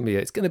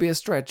gonna be a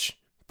stretch,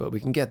 but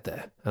we can get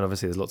there. And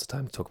obviously, there's lots of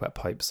time to talk about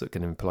pipes that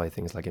can imply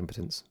things like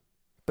impotence.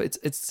 But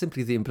it's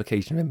simply the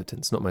implication of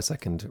impotence, not my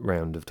second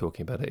round of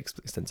talking about it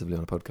extensively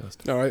on a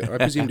podcast. No, I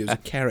presumed it was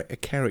a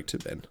character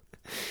then.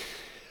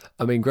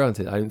 I mean,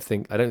 granted, I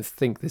don't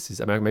think this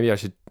is. I mean, maybe I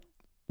should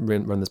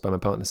run this by my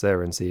partner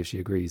Sarah and see if she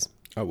agrees.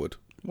 I would.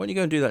 Why don't you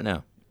go and do that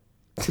now?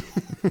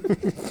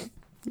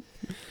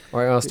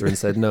 I asked her and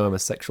said, no, I'm a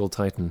sexual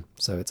titan,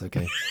 so it's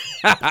okay.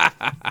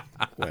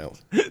 Well.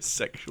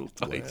 Sexual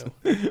titan.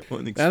 Wow.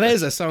 Now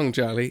there's a song,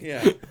 Charlie.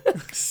 Yeah.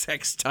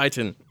 Sex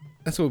titan.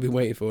 That's what we've been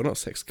waiting for, not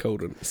sex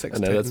cauldron. Sex I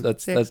know, titan.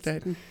 that's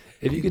titan.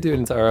 If you could do an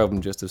entire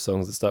album just of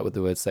songs that start with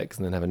the word sex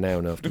and then have a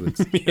noun afterwards.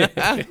 I'm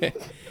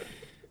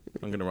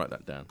going to write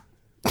that down.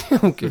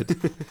 Oh,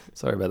 good.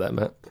 Sorry about that,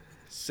 Matt.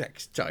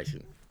 Sex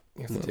titan.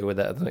 You have to deal with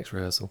that at the next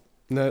rehearsal.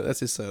 No, that's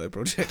his solo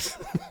project.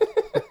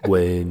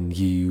 When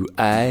you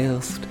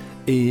asked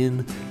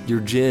in your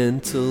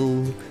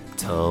gentle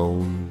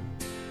tone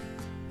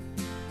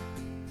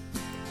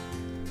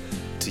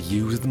to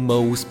use the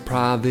most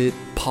private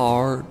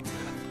part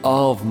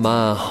of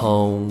my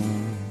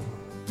home,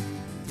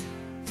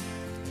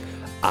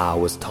 I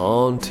was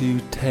torn to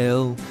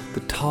tell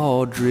the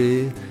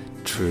tawdry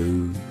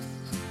truth.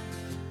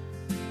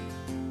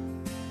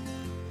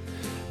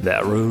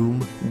 That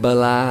room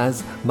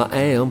belies my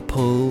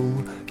ample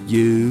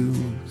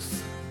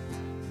youth.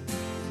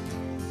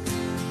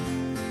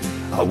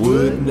 I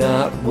would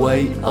not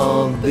wait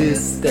on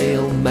this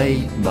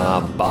stalemate. My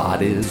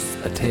body's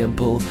a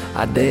temple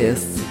I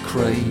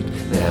desecrate.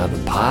 Now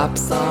the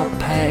pipes are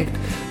packed,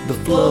 the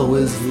flow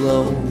is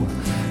low,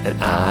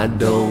 and I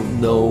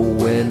don't know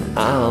when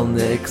I'll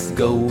next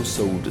go.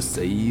 So to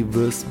save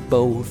us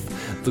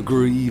both the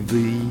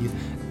grievance,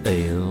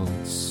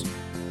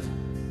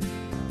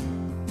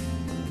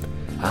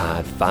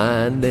 I'd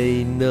find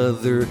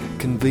another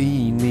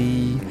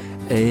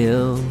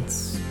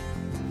convenience.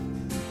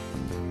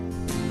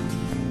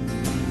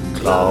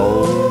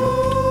 Clogged,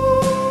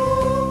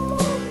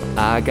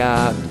 I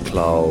got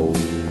clogged.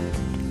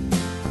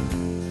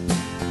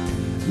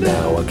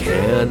 Now I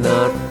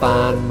cannot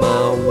find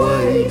my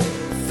way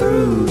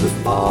through the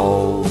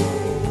fog.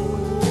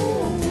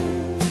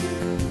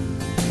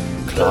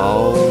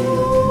 Clogged,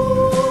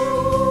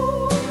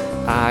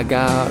 I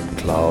got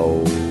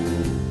clogged.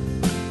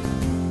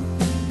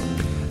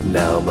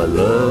 Now my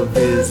love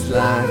is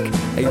like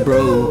a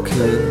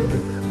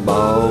broken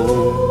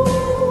ball.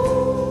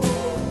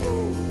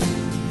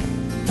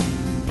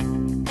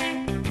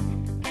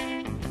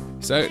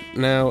 So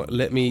now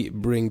let me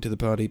bring to the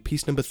party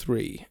piece number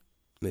 3.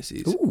 This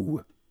is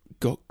Ooh,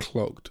 Got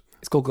Clogged.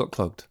 it's called Got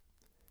Clogged.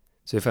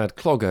 So we've had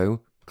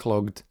Cloggo,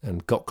 Clogged,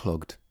 and Got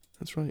Clogged.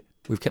 That's right.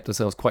 We've kept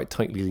ourselves quite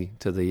tightly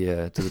to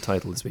the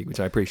title this week, which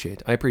I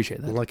appreciate. I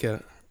appreciate that.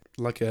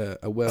 Like a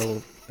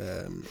well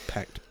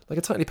packed. Like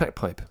a tightly packed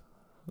pipe.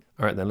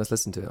 All right, then, let's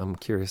listen to it. I'm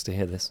curious to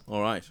hear this.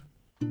 All right.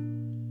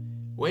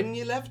 When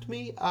you left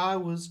me, I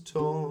was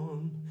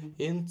torn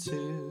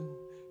into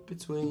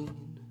between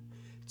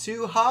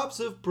two halves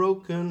of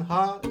broken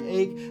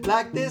heartache.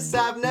 Like this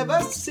I've never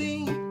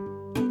seen.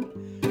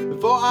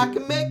 Before I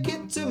can make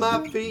it to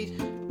my feet,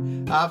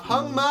 I've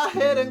hung my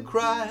head and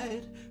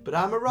cried. But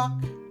I'm a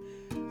rock,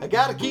 I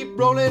gotta keep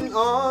rolling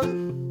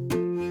on.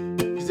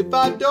 'Cause if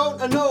I don't,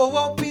 I know I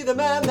won't be the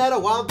man that I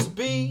want to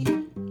be.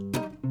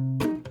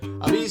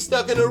 I'll be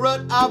stuck in a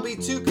rut, I'll be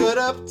too cut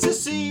up to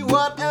see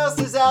what else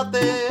is out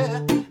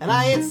there. And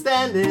I ain't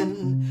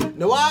standing,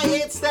 no I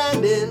ain't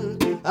standing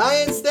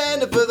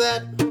for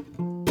that.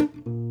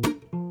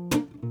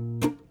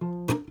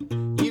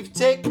 You've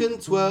taken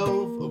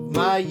 12 of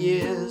my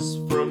years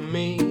from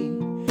me,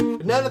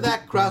 but none of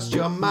that crossed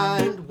your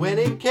mind when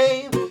it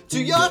came to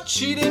your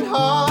cheating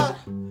heart.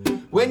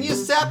 When you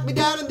sat me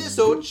down in this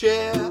old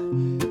chair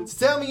to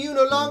tell me you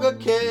no longer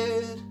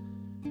cared.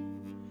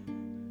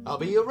 I'll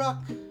be a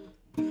rock,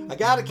 I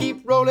gotta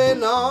keep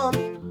rolling on.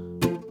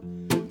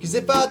 'Cause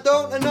if I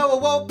don't, I know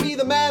I won't be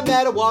the man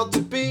that I want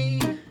to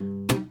be.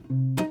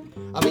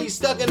 I'll be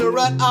stuck in a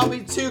rut, I'll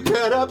be too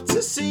cut up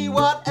to see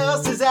what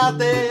else is out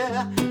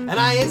there. And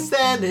I ain't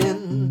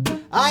standing for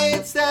that. I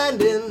ain't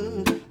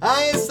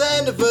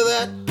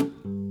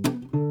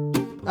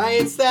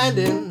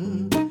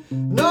standing,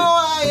 no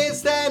I ain't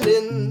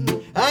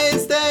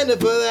standing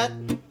for that.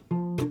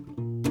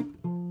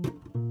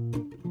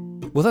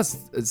 Well, that's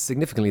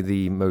significantly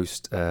the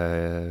most,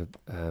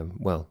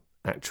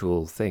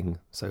 actual thing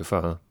so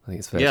far. I think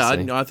it's fair to say.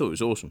 I thought it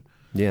was awesome.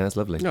 Yeah, that's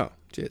lovely. No,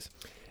 cheers.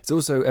 It's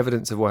also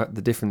evidence of what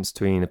the difference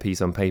between a piece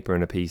on paper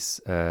and a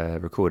piece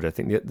recorded. I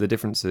think the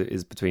difference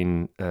is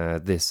between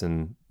this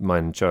and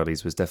mine and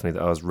Charlie's was definitely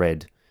that ours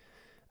read.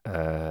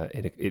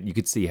 You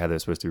could see how they were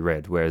supposed to be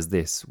read, whereas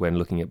this, when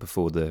looking at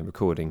before the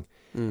recording,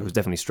 I was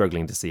definitely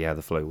struggling to see how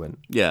the flow went.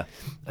 Yeah,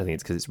 I think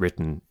it's because it's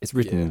written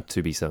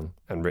to be sung,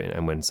 and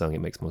when sung,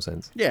 it makes more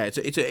sense. yeah.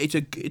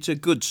 It's a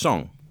good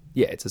song.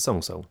 Yeah, it's a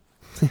song.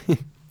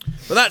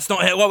 But that's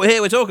not what we're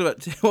here. We're talking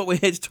about what we're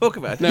here to talk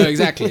about. No,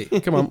 exactly.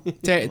 Come on,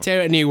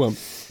 tear a new one.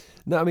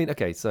 No, I mean,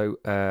 okay. So,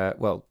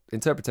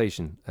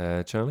 interpretation,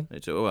 Charlie.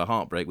 It's a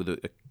heartbreak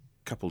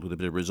coupled with a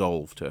bit of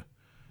resolve to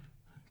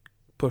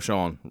push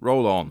on,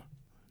 roll on,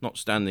 not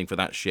standing for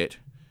that shit.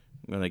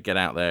 I'm gonna get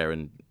out there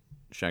and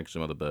shag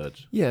some other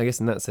birds. Yeah, I guess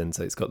in that sense,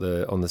 it's got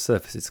on the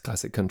surface, it's a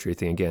classic country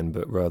thing again,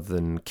 but rather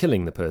than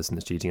killing the person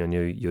that's cheating on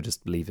you, you're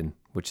just leaving,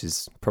 which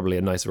is probably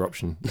a nicer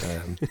option.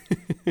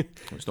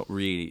 It's not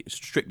really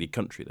strictly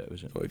country though,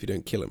 is it? Or if you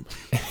don't kill him.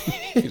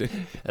 It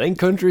ain't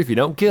country if you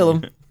don't kill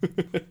them.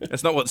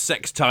 That's not what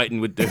Sex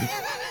Titan would do.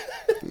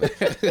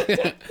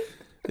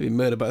 They'd be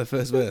murdered by the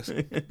first verse.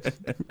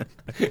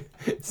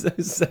 So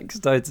Sex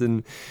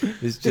Titan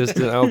is just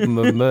an album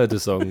of murder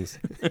songs.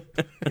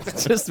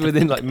 Just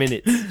within like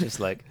minutes, just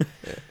like,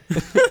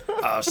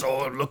 I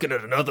saw her looking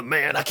at another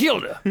man, I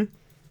killed her.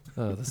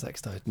 Oh, the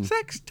Sex Titan.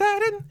 Sex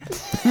Titan.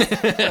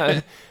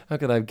 How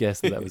could I have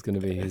guessed that was going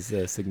to be his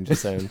signature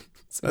sound?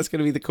 So that's going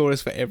to be the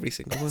chorus for every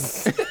single one.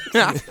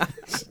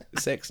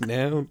 Sex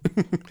noun.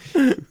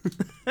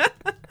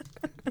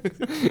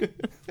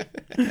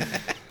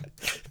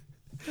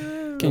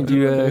 Can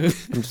you? I'm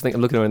just thinking.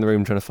 I'm looking around the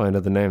room trying to find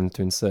other nouns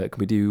to insert. Can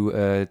we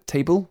do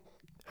table?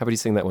 How about you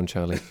sing that one,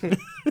 Charlie?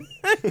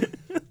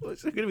 Well,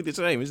 it's going to be the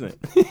same, isn't it?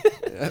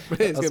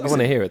 I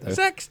want to hear it though.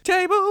 Sex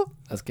table.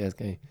 That's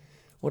gay.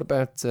 What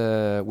about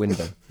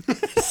window?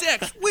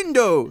 Sex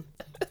window.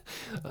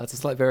 That's a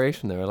slight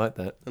variation there. I like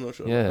that. I'm not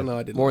sure. Yeah, Oh, no,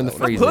 I didn't more in like the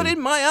that one. freezing.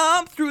 Putting my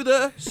arm through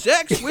the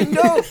sex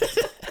window.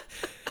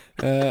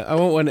 I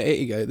want one. Here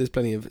you go. There's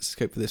plenty of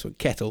scope for this one.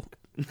 Kettle.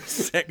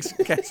 Sex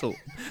kettle.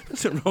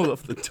 Doesn't roll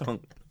off the tongue.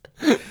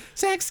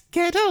 Sex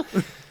kettle.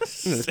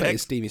 There's plenty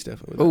of steamy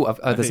stuff. Oh,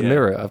 there's a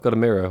mirror. I've got a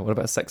mirror. What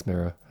about sex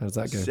mirror? How does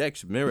that go?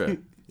 Sex mirror.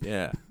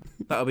 Yeah.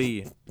 That'll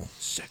be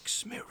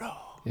sex mirror.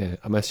 Yeah,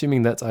 I'm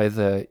assuming that's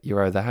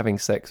you're either having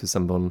sex with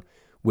someone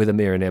with a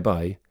mirror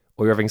nearby,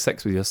 or you're having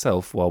sex with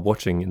yourself while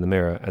watching in the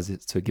mirror, as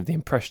it's to give the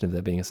impression of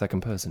there being a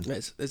second person.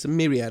 There's a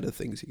myriad of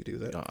things you could do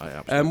with that. I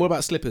absolutely. What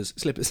about slippers?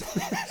 Slippers.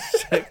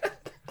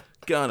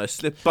 Gonna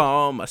slip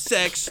on my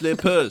sex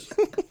slippers.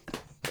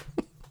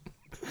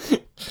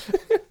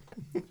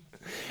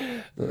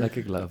 Like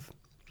a glove.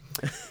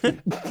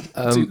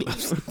 Two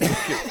gloves.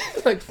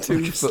 Like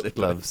two foot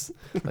gloves.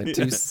 Like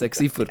two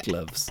sexy foot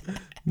gloves.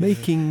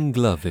 Making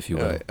glove, if you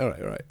will. All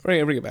right.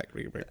 Bring it back.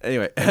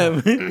 Anyway,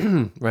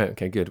 Right,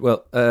 okay, good.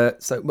 Well,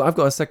 so I've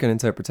got a second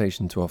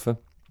interpretation to offer.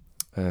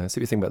 See what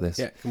you think about this.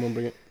 Yeah, come on,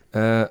 bring it.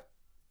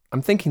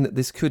 I'm thinking that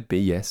this could be,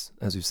 yes,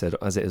 as we've said,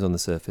 as it is on the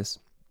surface.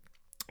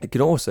 It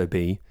could also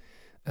be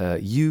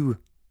you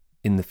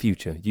in the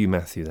future, you,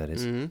 Matthew, that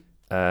is,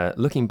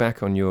 looking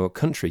back on your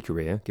country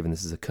career, given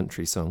this is a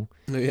country song.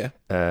 Oh, yeah.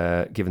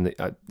 Given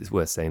that it's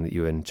worth saying that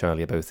you and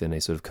Charlie are both in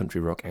a sort of country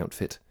rock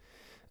outfit.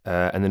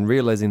 And then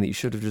realising that you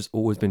should have just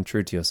always been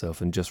true to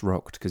yourself and just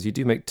rocked, because you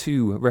do make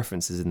two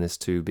references in this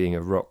to being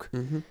a rock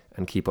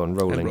and keep on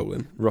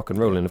rolling. Rock and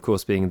rolling, of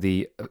course, being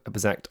the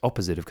exact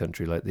opposite of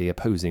country, like the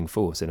opposing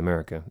force in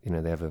America. You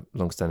know, they have a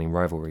long-standing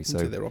rivalry. So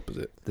they're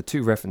opposite. The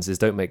two references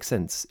don't make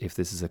sense if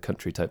this is a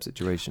country-type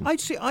situation. I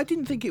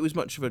didn't think it was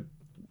much of a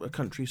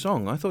country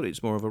song. I thought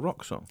it's more of a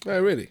rock song. Oh,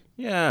 really?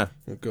 Yeah.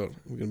 Oh, God.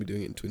 We're going to be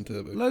doing it in twin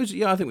turbo. I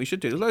think we should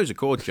do. There's loads of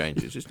chord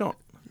changes. It's not...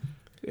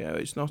 Yeah,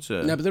 it's not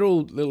a... No, but they're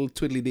all little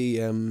twiddly-dee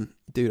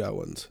doodah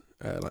ones,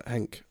 like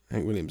Hank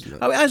Williams and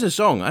that. Oh, as a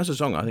song, I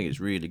think it's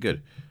really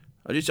good.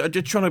 I just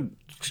trying to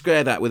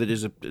square that with it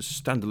as a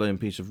standalone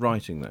piece of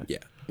writing there.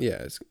 Yeah,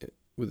 it's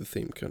with the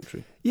theme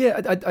country.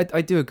 Yeah,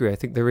 I do agree. I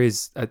think there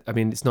is. I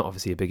mean, it's not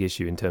obviously a big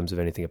issue in terms of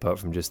anything apart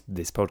from just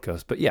this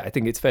podcast. But yeah, I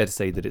think it's fair to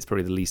say that it's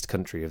probably the least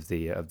country of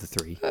the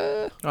three.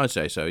 I'd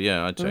say so.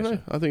 Yeah, I'd say so.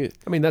 I think it.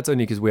 I mean, that's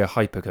only because we're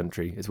hyper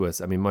country. It's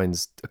worse. I mean,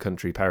 mine's a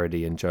country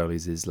parody, and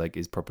Charlie's is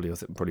probably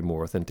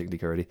more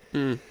authentically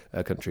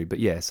country. But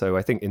yeah, so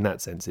I think in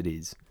that sense it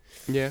is.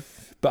 Yeah.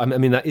 But I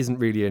mean, that isn't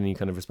really any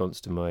kind of response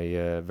to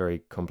my very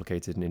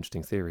complicated and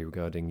interesting theory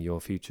regarding your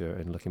future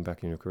and looking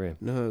back in your career.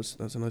 No,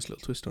 that's a nice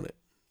little twist on it.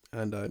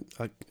 And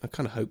I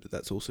kind of hope that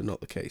that's also not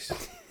the case.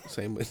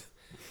 Same with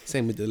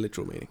the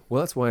literal meaning.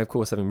 Well, that's why, of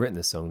course, having written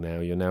this song now,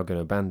 you're now going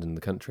to abandon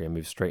the country and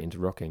move straight into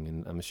rocking.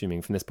 And I'm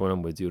assuming from this point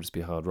onwards, you'll just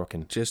be hard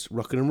rocking. Just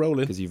rocking and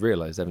rolling. Because you've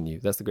realised, haven't you?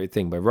 That's the great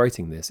thing. By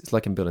writing this, it's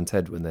like in Bill and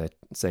Ted when they're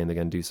saying they're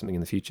going to do something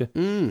in the future.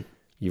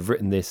 You've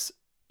written this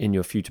in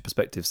your future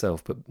perspective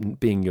self, but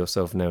being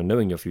yourself now,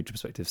 knowing your future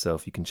perspective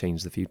self, you can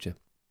change the future.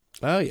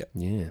 Oh, yeah.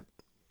 Yeah.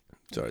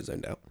 Sorry, I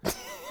zoned out.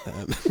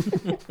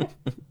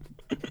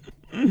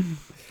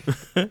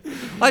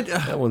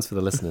 That one's for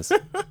the listeners.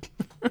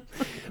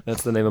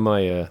 That's the name of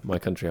my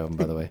country album,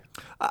 by the way.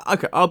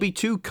 Okay, I'll be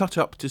too cut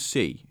up to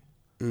see.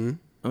 Mm.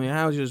 I mean,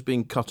 how does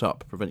being cut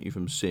up prevent you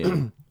from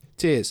seeing?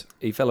 Tears.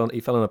 He fell on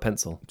a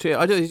pencil.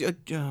 I don't.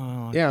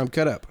 Yeah, I'm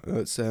cut up.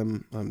 It's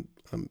I'm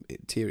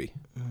teary.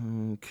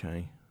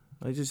 Okay,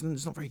 it's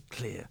not very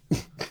clear.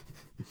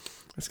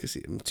 That's because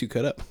I'm too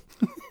cut up.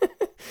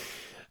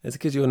 It's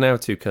because you're now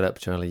too cut up,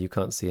 Charlie. You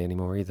can't see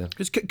anymore either.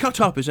 Because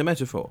cut up is a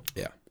metaphor.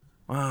 Yeah.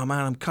 Oh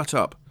man, I'm cut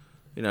up.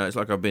 You know, it's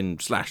like I've been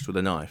slashed with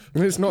a knife.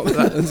 It's not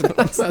that.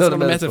 That's not a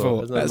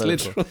metaphor. That's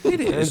literal. It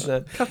is.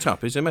 Cut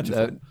up is a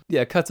metaphor.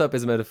 Yeah, cut up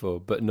is a metaphor,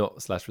 but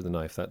not slashed with a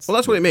knife. That's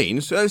what it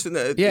means. Yeah,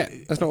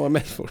 that's not what I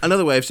meant for.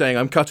 Another way of saying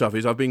I'm cut up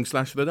is I've been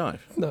slashed with a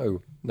knife.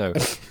 No. Where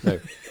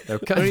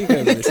are you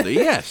going with this? Literally,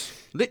 yes.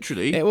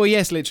 Literally. Yeah, well,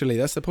 yes, literally.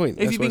 That's the point.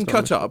 If you've been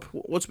cut up,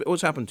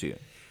 what's happened to you?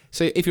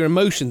 So if your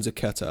emotions are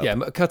cut up, yeah,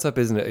 cut up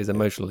is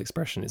emotional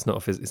expression. It's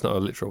not a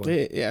literal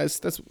one. Yeah,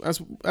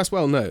 that's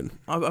well known.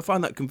 I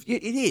find that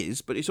it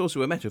is, but it's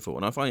also a metaphor,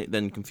 and I find it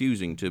then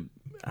confusing to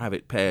have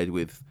it paired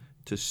with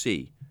to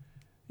see.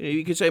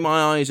 You could say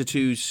my eyes are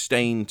too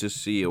stained to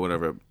see, or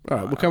whatever. All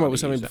right, we'll come up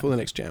with something before the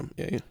next jam.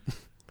 Yeah.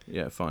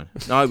 Yeah, fine.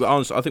 No, but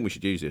honestly, I think we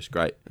should use this.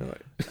 Great. All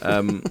right.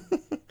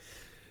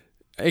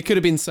 It could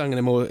have been sung in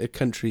a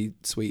country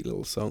sweet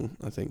little song,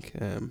 I think.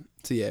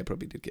 So yeah, it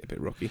probably did get a bit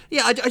rocky.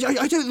 Yeah, I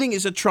don't think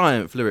it's a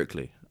triumph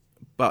lyrically,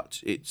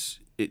 but it's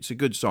a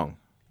good song.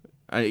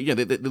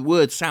 The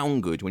words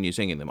sound good when you're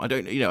singing them. I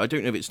don't know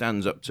if it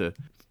stands up to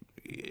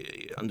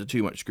under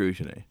too much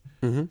scrutiny.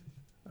 Mm-hmm.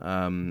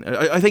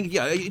 I think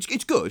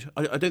it's good.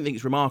 I don't think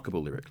it's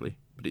remarkable lyrically,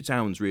 but it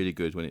sounds really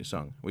good when it's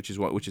sung, which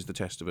is the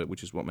test of it,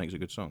 which is what makes a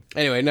good song.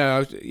 Anyway,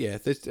 no,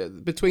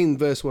 between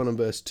verse 1 and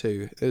verse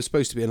 2, there was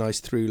supposed to be a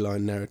nice through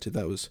line narrative.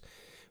 That was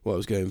what I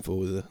was going for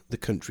with the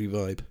country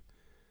vibe.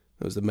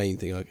 That was the main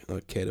thing I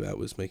cared about,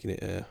 was making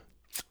it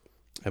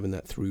having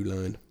that through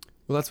line.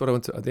 Well, that's what I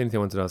want to. The only thing I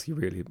wanted to ask you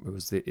really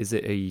was: is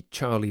it a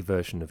Charlie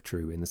version of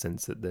true in the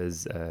sense that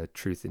there's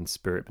truth in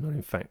spirit but not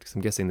in fact? Because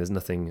I'm guessing there's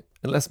nothing,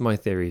 unless my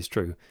theory is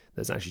true,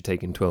 that's actually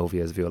taken 12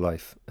 years of your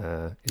life.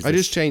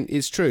 Just changed.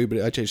 It's true,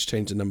 but I just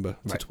changed the number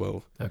to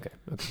 12. Okay.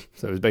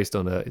 So it was based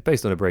on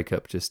a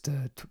breakup. Just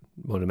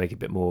wanted to make it a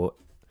bit more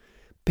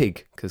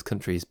pig, because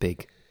country is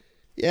big.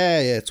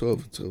 Yeah,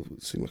 12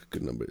 seemed like a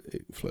good number.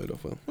 It flowed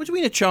off well. What do you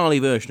mean a Charlie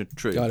version of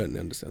true? I don't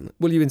understand that.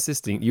 Well, you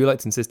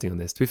liked insisting on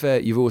this. To be fair,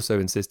 you've also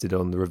insisted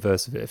on the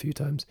reverse of it a few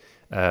times,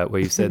 where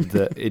you've said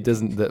that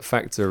that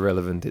facts are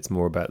irrelevant, it's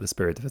more about the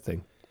spirit of a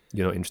thing.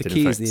 You're not The interested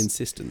key in is facts. the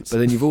insistence. But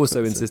then you've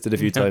also insisted a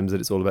few times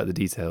that it's all about the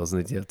details,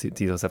 and the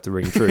details have to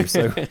ring true.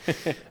 So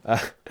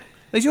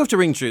They do have to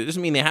ring true. It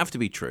doesn't mean they have to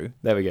be true.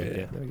 there we go.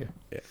 Yeah, there we go.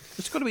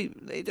 It's got to be,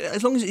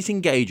 as long as it's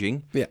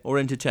engaging Yeah. or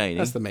entertaining,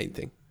 That's the main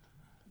thing.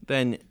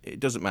 then it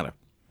doesn't matter.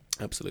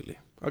 Absolutely.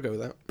 I'll go with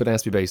that. But it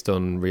has to be based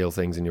on real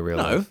things in your real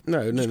life. No.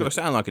 It's got to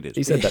sound like it is.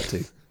 He said that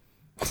too.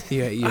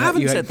 Yeah, I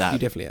haven't said that. You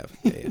definitely have.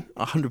 Yeah.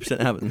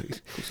 100%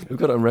 haven't. We've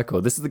got it on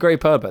record. This is the great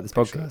part about this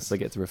podcast. I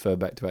get to refer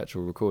back to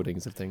actual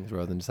recordings of things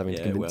rather than just having to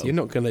Yeah, convince well. you.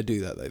 You're not going to do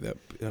that, though.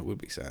 That would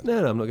be sad.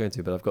 No, I'm not going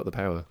to, but I've got the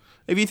power.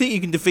 If you think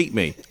you can defeat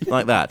me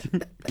like that,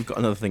 you've got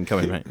another thing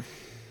coming, right?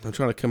 I'm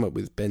trying to come up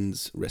with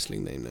Ben's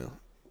wrestling name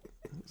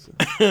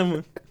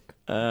now.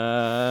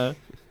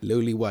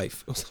 Lowly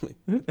Wife or something.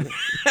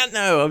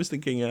 No, I was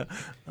thinking,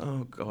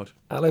 oh, God.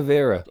 Aloe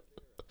vera.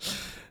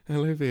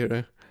 Hello,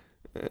 Vera.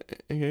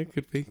 Yeah,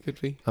 could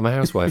be. I'm a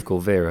housewife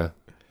called Vera.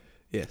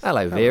 Yes.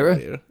 Hello,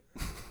 Vera.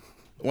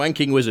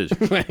 Wanking wizard.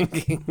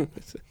 Wanking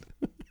wizard.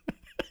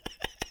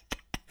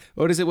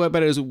 Or does it work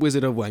better as a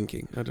wizard of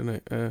wanking? I don't know.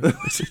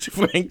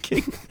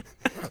 Wanking.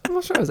 I'm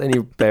not sure it has any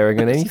bearing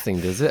on anything,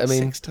 does it? I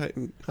mean, Sex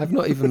Titan. I've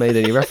not even made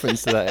any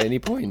reference to that at any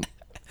point.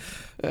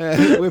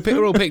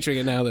 We're all picturing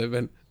it now, though,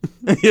 Ben.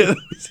 Yeah,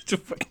 wizard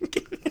of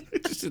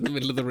wanking. Just in the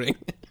middle of the ring.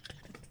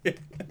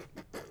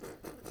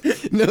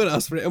 No one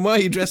asked for it. And why are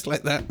you dressed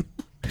like that?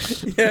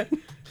 Yeah.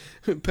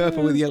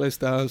 Purple with yellow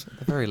stars. At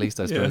the very least,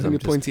 I Yeah, suppose and a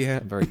pointy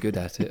hat. I'm very good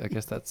at it. I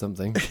guess that's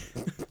something.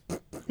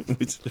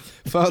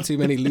 Far too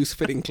many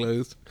loose-fitting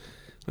clothes.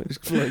 Like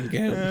just floating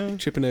down,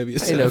 tripping over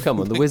yourself. Hey, no,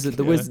 come on. The wizard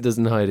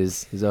doesn't hide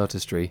his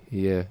artistry.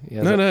 He has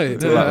No,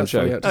 it's all out on that's show.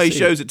 what we have to Oh, he see.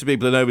 shows it to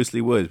people in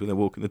Oversley Woods when they're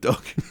walking the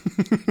dog.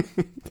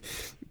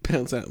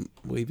 Pounce out and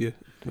wave your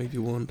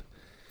wand.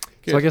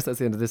 So I guess that's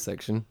the end of this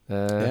section.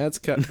 Yeah, that's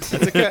a cut.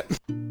 That's a cut.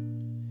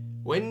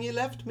 When you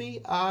left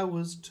me, I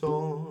was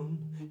torn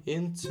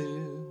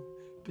into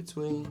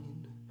between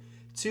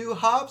two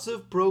halves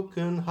of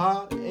broken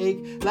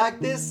heartache. Like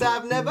this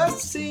I've never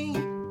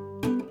seen.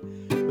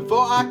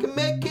 Before I can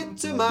make it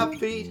to my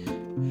feet,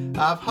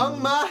 I've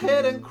hung my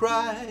head and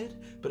cried.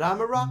 But I'm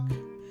a rock,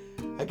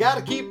 I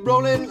gotta keep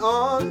rolling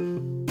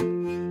on.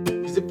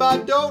 'Cause if I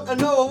don't, I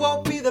know I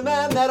won't be the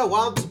man that I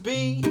want to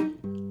be.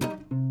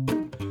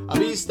 I'll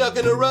be stuck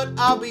in a rut,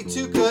 I'll be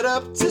too cut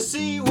up to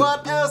see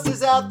what else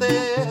is out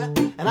there.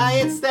 And I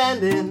ain't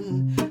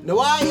standing, no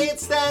I ain't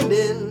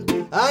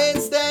standing, I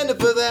ain't standing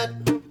for that.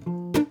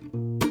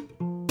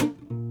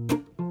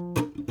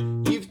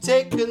 You've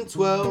taken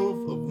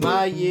 12 of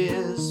my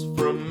years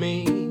from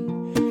me,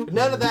 but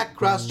none of that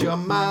crossed your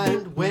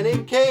mind when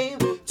it came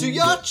to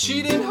your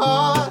cheating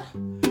heart.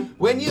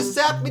 When you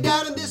sat me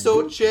down in this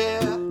old chair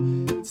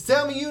to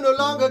tell me you no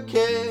longer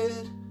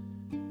cared.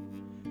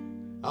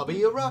 I'll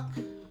be a rock,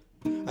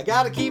 I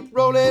gotta keep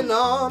rolling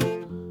on.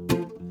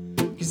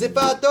 'Cause if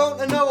I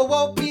don't, I know I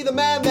won't be the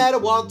man that I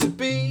want to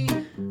be.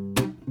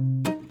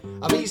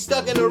 I'll be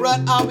stuck in a rut,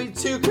 I'll be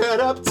too cut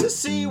up to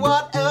see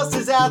what else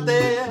is out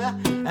there.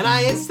 And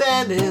I ain't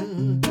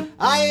standing,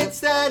 I ain't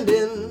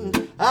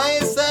standing, I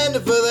ain't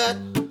standing for that.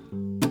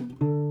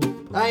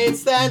 I ain't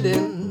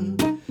standing,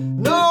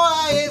 no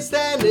I ain't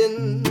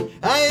standing,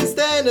 I ain't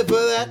standing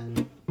for that.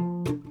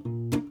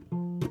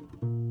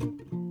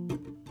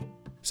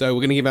 So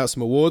we're going to give out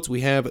some awards.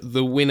 We have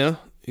the winner,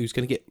 who's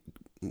going to get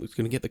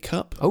the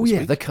cup. Oh this yeah,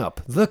 week. the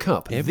cup. The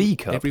cup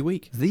every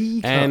week.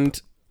 The cup.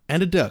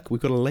 And a duck.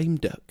 We've got a lame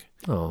duck.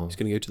 Oh, It's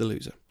going to go to the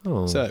loser.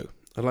 oh. So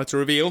I'd like to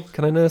reveal.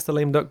 Can I nurse the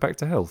lame duck back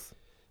to health?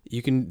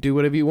 You can do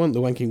whatever you want.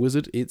 The Wanking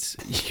Wizard. It's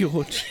your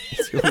role.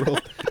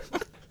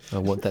 I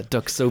want that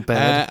duck so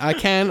bad. I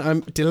can.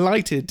 I'm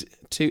delighted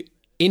to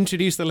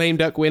introduce the lame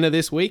duck winner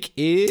this week.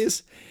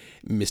 Is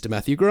Mr.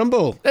 Matthew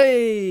Grumble.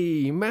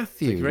 Hey,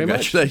 Matthew. Thank you very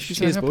much. Congratulations.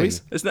 Cheers, happy.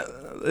 boys.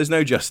 There's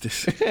no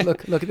justice.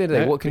 Look, at the end of the day,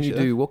 Yeah, what can you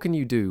appreciate do? What can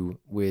you do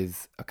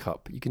with a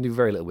cup? You can do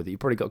very little with it. You've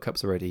probably got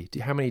cups already.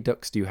 How many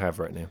ducks do you have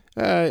right now?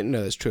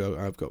 No, that's true.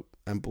 I've got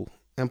ample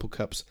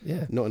cups.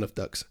 Yeah. Not enough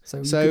ducks. So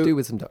you So- could do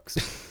with some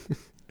ducks.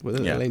 Whether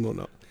Yeah. they're lame or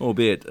not.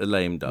 Albeit a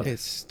lame duck.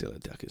 It's still a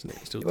duck, isn't it?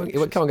 It's still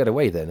It can't get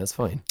away then. That's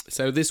fine.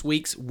 So this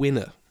week's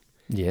winner.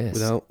 Yes.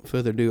 Without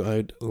further ado,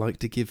 I'd like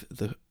to give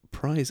the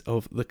prize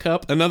of the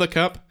cup, another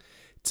cup,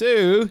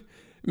 to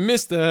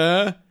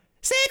Mr.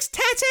 Sex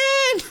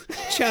Titan,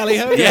 Charlie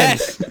Hogan.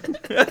 Yes.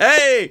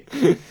 Hey.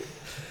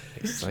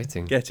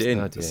 Exciting. Get in.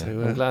 God, yeah. So,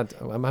 I'm glad.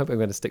 I'm hoping I'm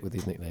going to stick with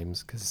these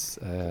nicknames because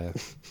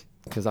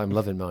I'm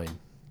loving mine.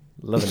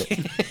 Loving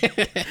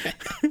it.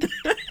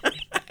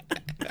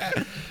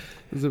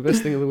 It's the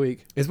best thing of the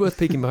week. It's worth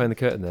peeking behind the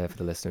curtain there for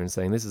the listener and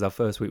saying this is our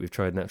first week we've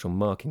tried an actual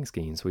marking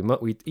scheme. So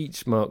we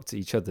each marked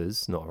each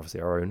other's, not obviously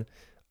our own,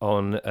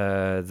 on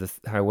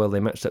how well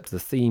they matched up to the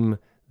theme,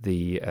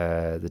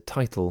 the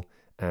title,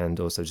 and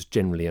also just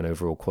generally an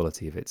overall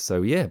quality of it.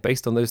 So yeah,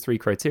 based on those three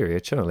criteria,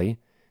 Charlie,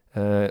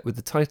 with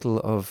the title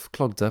of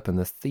Clogged Up and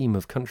the theme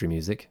of country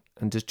music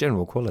and just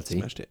general quality,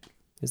 Smashed it.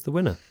 is the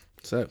winner.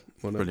 So,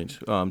 well done. Brilliant.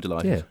 Oh, I'm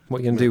delighted. Yeah, what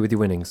are you going to do with your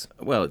winnings?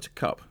 Well, it's a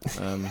cup.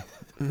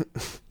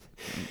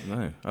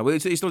 No. Well,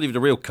 it's not even a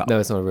real cup. No,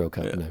 it's not a real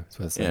cup, Yeah. no. It's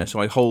worth saying. Yeah, so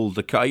I hold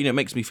the cup. It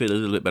makes me feel a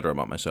little bit better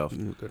about myself.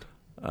 Good.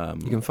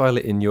 You can file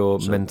it in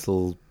your So-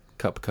 mental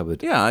cup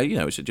cupboard. Yeah,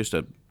 it's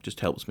just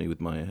helps me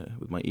with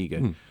my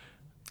ego.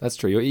 That's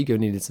true. Your ego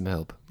needed some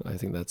help. I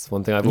think that's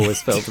one thing I've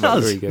always felt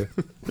about your ego.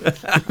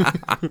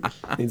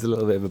 Needs a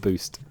little bit of a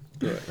boost.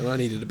 Yeah, and I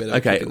needed a bit of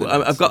Okay, kick in well,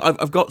 the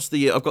I've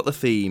got the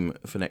theme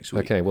for next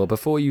week. Okay, well,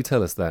 before you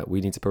tell us that,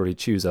 we need to probably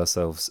choose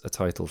ourselves a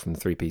title from the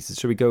three pieces.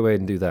 Should we go away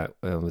and do that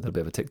with a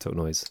bit of a TikTok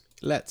noise?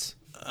 Let's.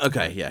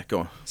 Okay, yeah, go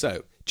on.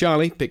 So,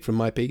 Charlie, pick from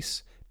my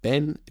piece.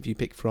 Ben, if you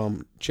pick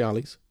from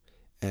Charlie's.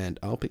 And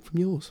I'll pick from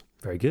yours.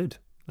 Very good.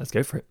 Let's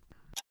go for it.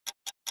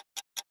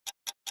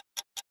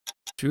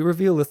 Should we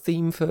reveal the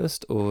theme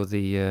first, or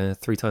the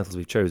three titles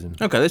we've chosen?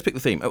 Okay, let's pick the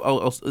theme.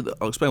 I'll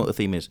explain what the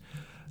theme is.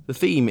 The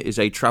theme is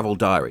a travel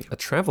diary. A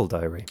travel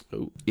diary.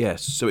 Oh,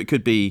 Yes, so it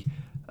could be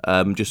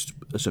just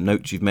some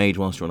notes you've made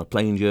whilst you're on a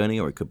plane journey,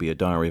 or it could be a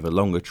diary of a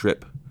longer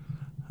trip.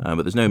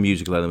 But there's no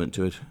musical element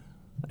to it.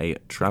 A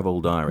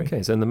travel diary.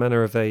 Okay, so in the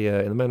manner of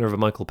a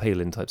Michael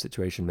Palin type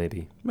situation,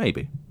 maybe.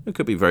 Maybe it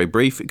could be very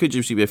brief. It could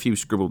just be a few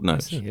scribbled I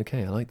notes. see.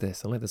 Okay, I like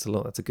this. I like this a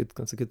lot. That's a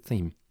good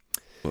theme.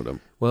 well done.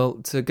 Well,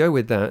 to go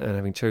with that, and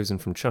having chosen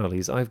from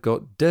Charlie's, I've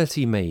got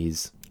Dirty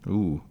Maze.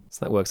 Ooh,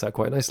 So that works out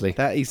quite nicely.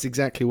 That is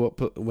exactly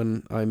what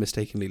when I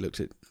mistakenly looked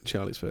at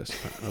Charlie's first.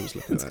 I was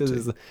looking at It's that because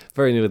too. it's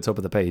very near the top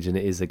of the page, and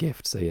it is a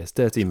gift. So yes,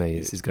 Dirty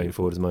Maze is going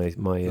forward as my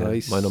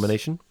Nice. my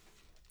nomination.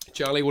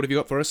 Charlie, what have you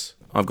got for us?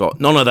 I've got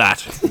none of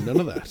that. None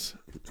of that.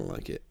 I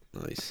like it.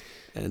 Nice.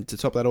 And to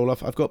top that all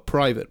off, I've got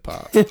Private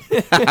Part.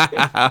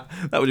 That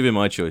would have been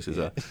my choice as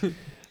well.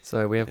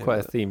 So we have quite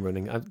a theme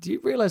running. Do you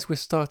realise we're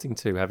starting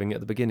to, having at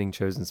the beginning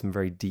chosen some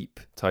very deep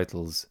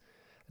titles?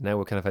 Now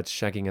we're kind of had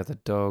Shagging Other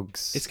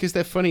Dogs. It's because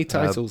they're funny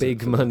titles. Big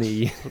for the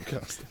Money.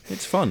 podcast.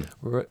 It's fun.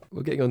 We're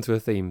getting onto a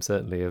theme,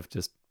 certainly, of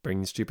just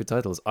bringing stupid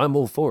titles. I'm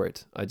all for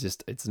it.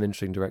 It's an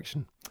interesting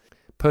direction.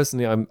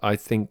 Personally, I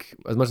think,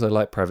 as much as I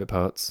like Private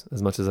Parts,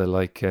 as much as I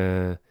like...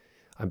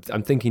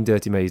 I'm thinking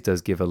Dirty Maze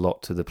does give a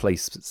lot to the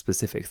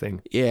place-specific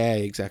thing. Yeah,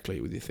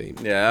 exactly, with your theme.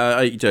 Yeah,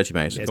 Dirty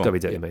Maze. Yeah, it's Go got to on. be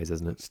Dirty Maze,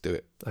 isn't it? Let's do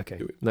it. Okay.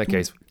 Do it. In that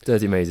case,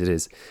 Dirty Maze it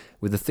is,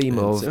 with the theme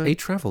And of so- a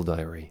travel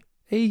diary.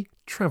 A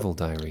travel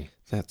diary.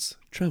 That's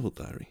Travel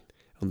Diary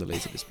on the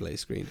laser display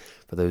screen.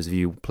 For those of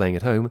you playing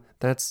at home,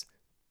 that's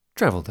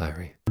Travel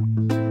Diary.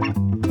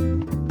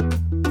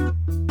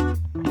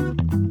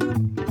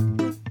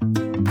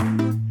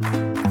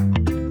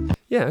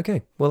 Yeah,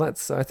 okay. Well,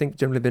 that's, I think,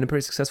 generally been a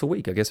pretty successful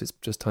week. I guess it's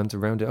just time to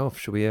round it off.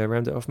 Should we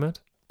round it off, Matt?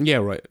 Yeah,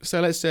 right.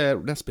 So let's.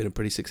 That's been a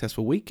pretty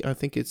successful week. I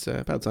think it's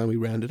about time we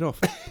round it off.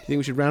 Do you think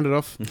we should round it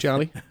off,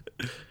 Charlie?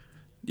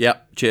 Yeah,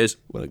 cheers.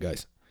 Well,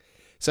 guys.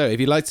 So if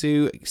you'd like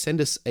to send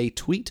us a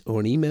tweet or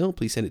an email,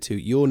 please send it to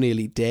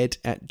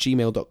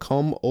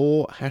you'renearlydead@gmail.com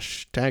or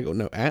hashtag or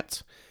no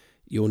at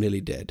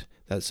you'renearlydead.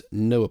 That's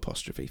no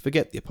apostrophe.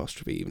 Forget the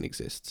apostrophe even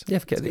exists. Yeah,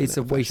 forget Let's it's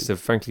go a in that waste fashion. of,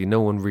 frankly, no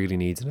one really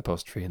needs an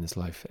apostrophe in this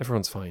life.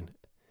 Everyone's fine.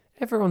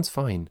 Everyone's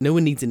fine. No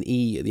one needs an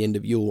E at the end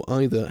of your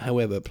either.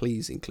 However,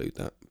 please include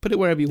that. Put it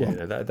wherever you want.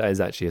 Yeah, no, that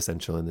is actually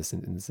essential in this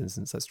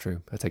instance. That's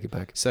true. I take it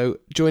back. So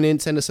join in,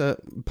 send us a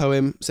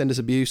poem, send us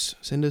abuse,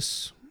 send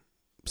us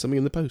something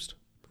in the post.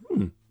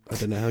 I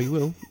don't know how you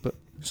will, but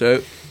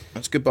So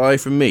that's goodbye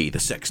from me, the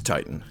Sex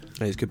Titan.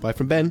 it's goodbye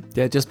from Ben.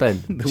 Yeah, just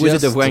Ben. The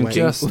Wizard of Wanking.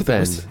 Just Ben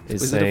Wizard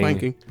is of saying,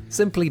 Wanking.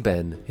 simply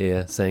Ben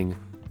here saying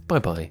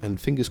bye-bye. And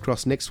fingers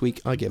crossed next week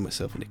I get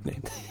myself a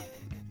nickname.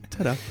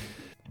 Ta-da.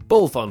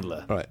 Ball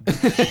fondler. All right.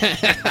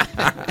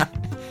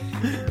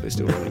 We're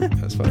still rolling.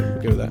 That's fine.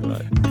 We'll go with that.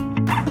 Right.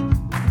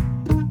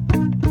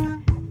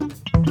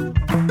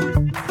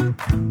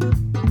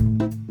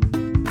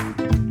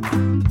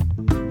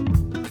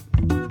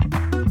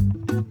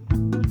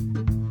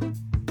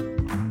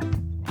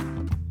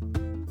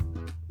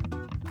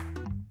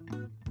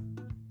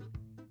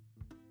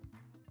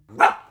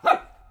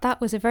 That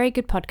was a very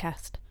good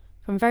podcast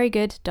from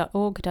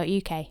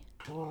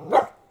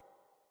verygood.org.uk.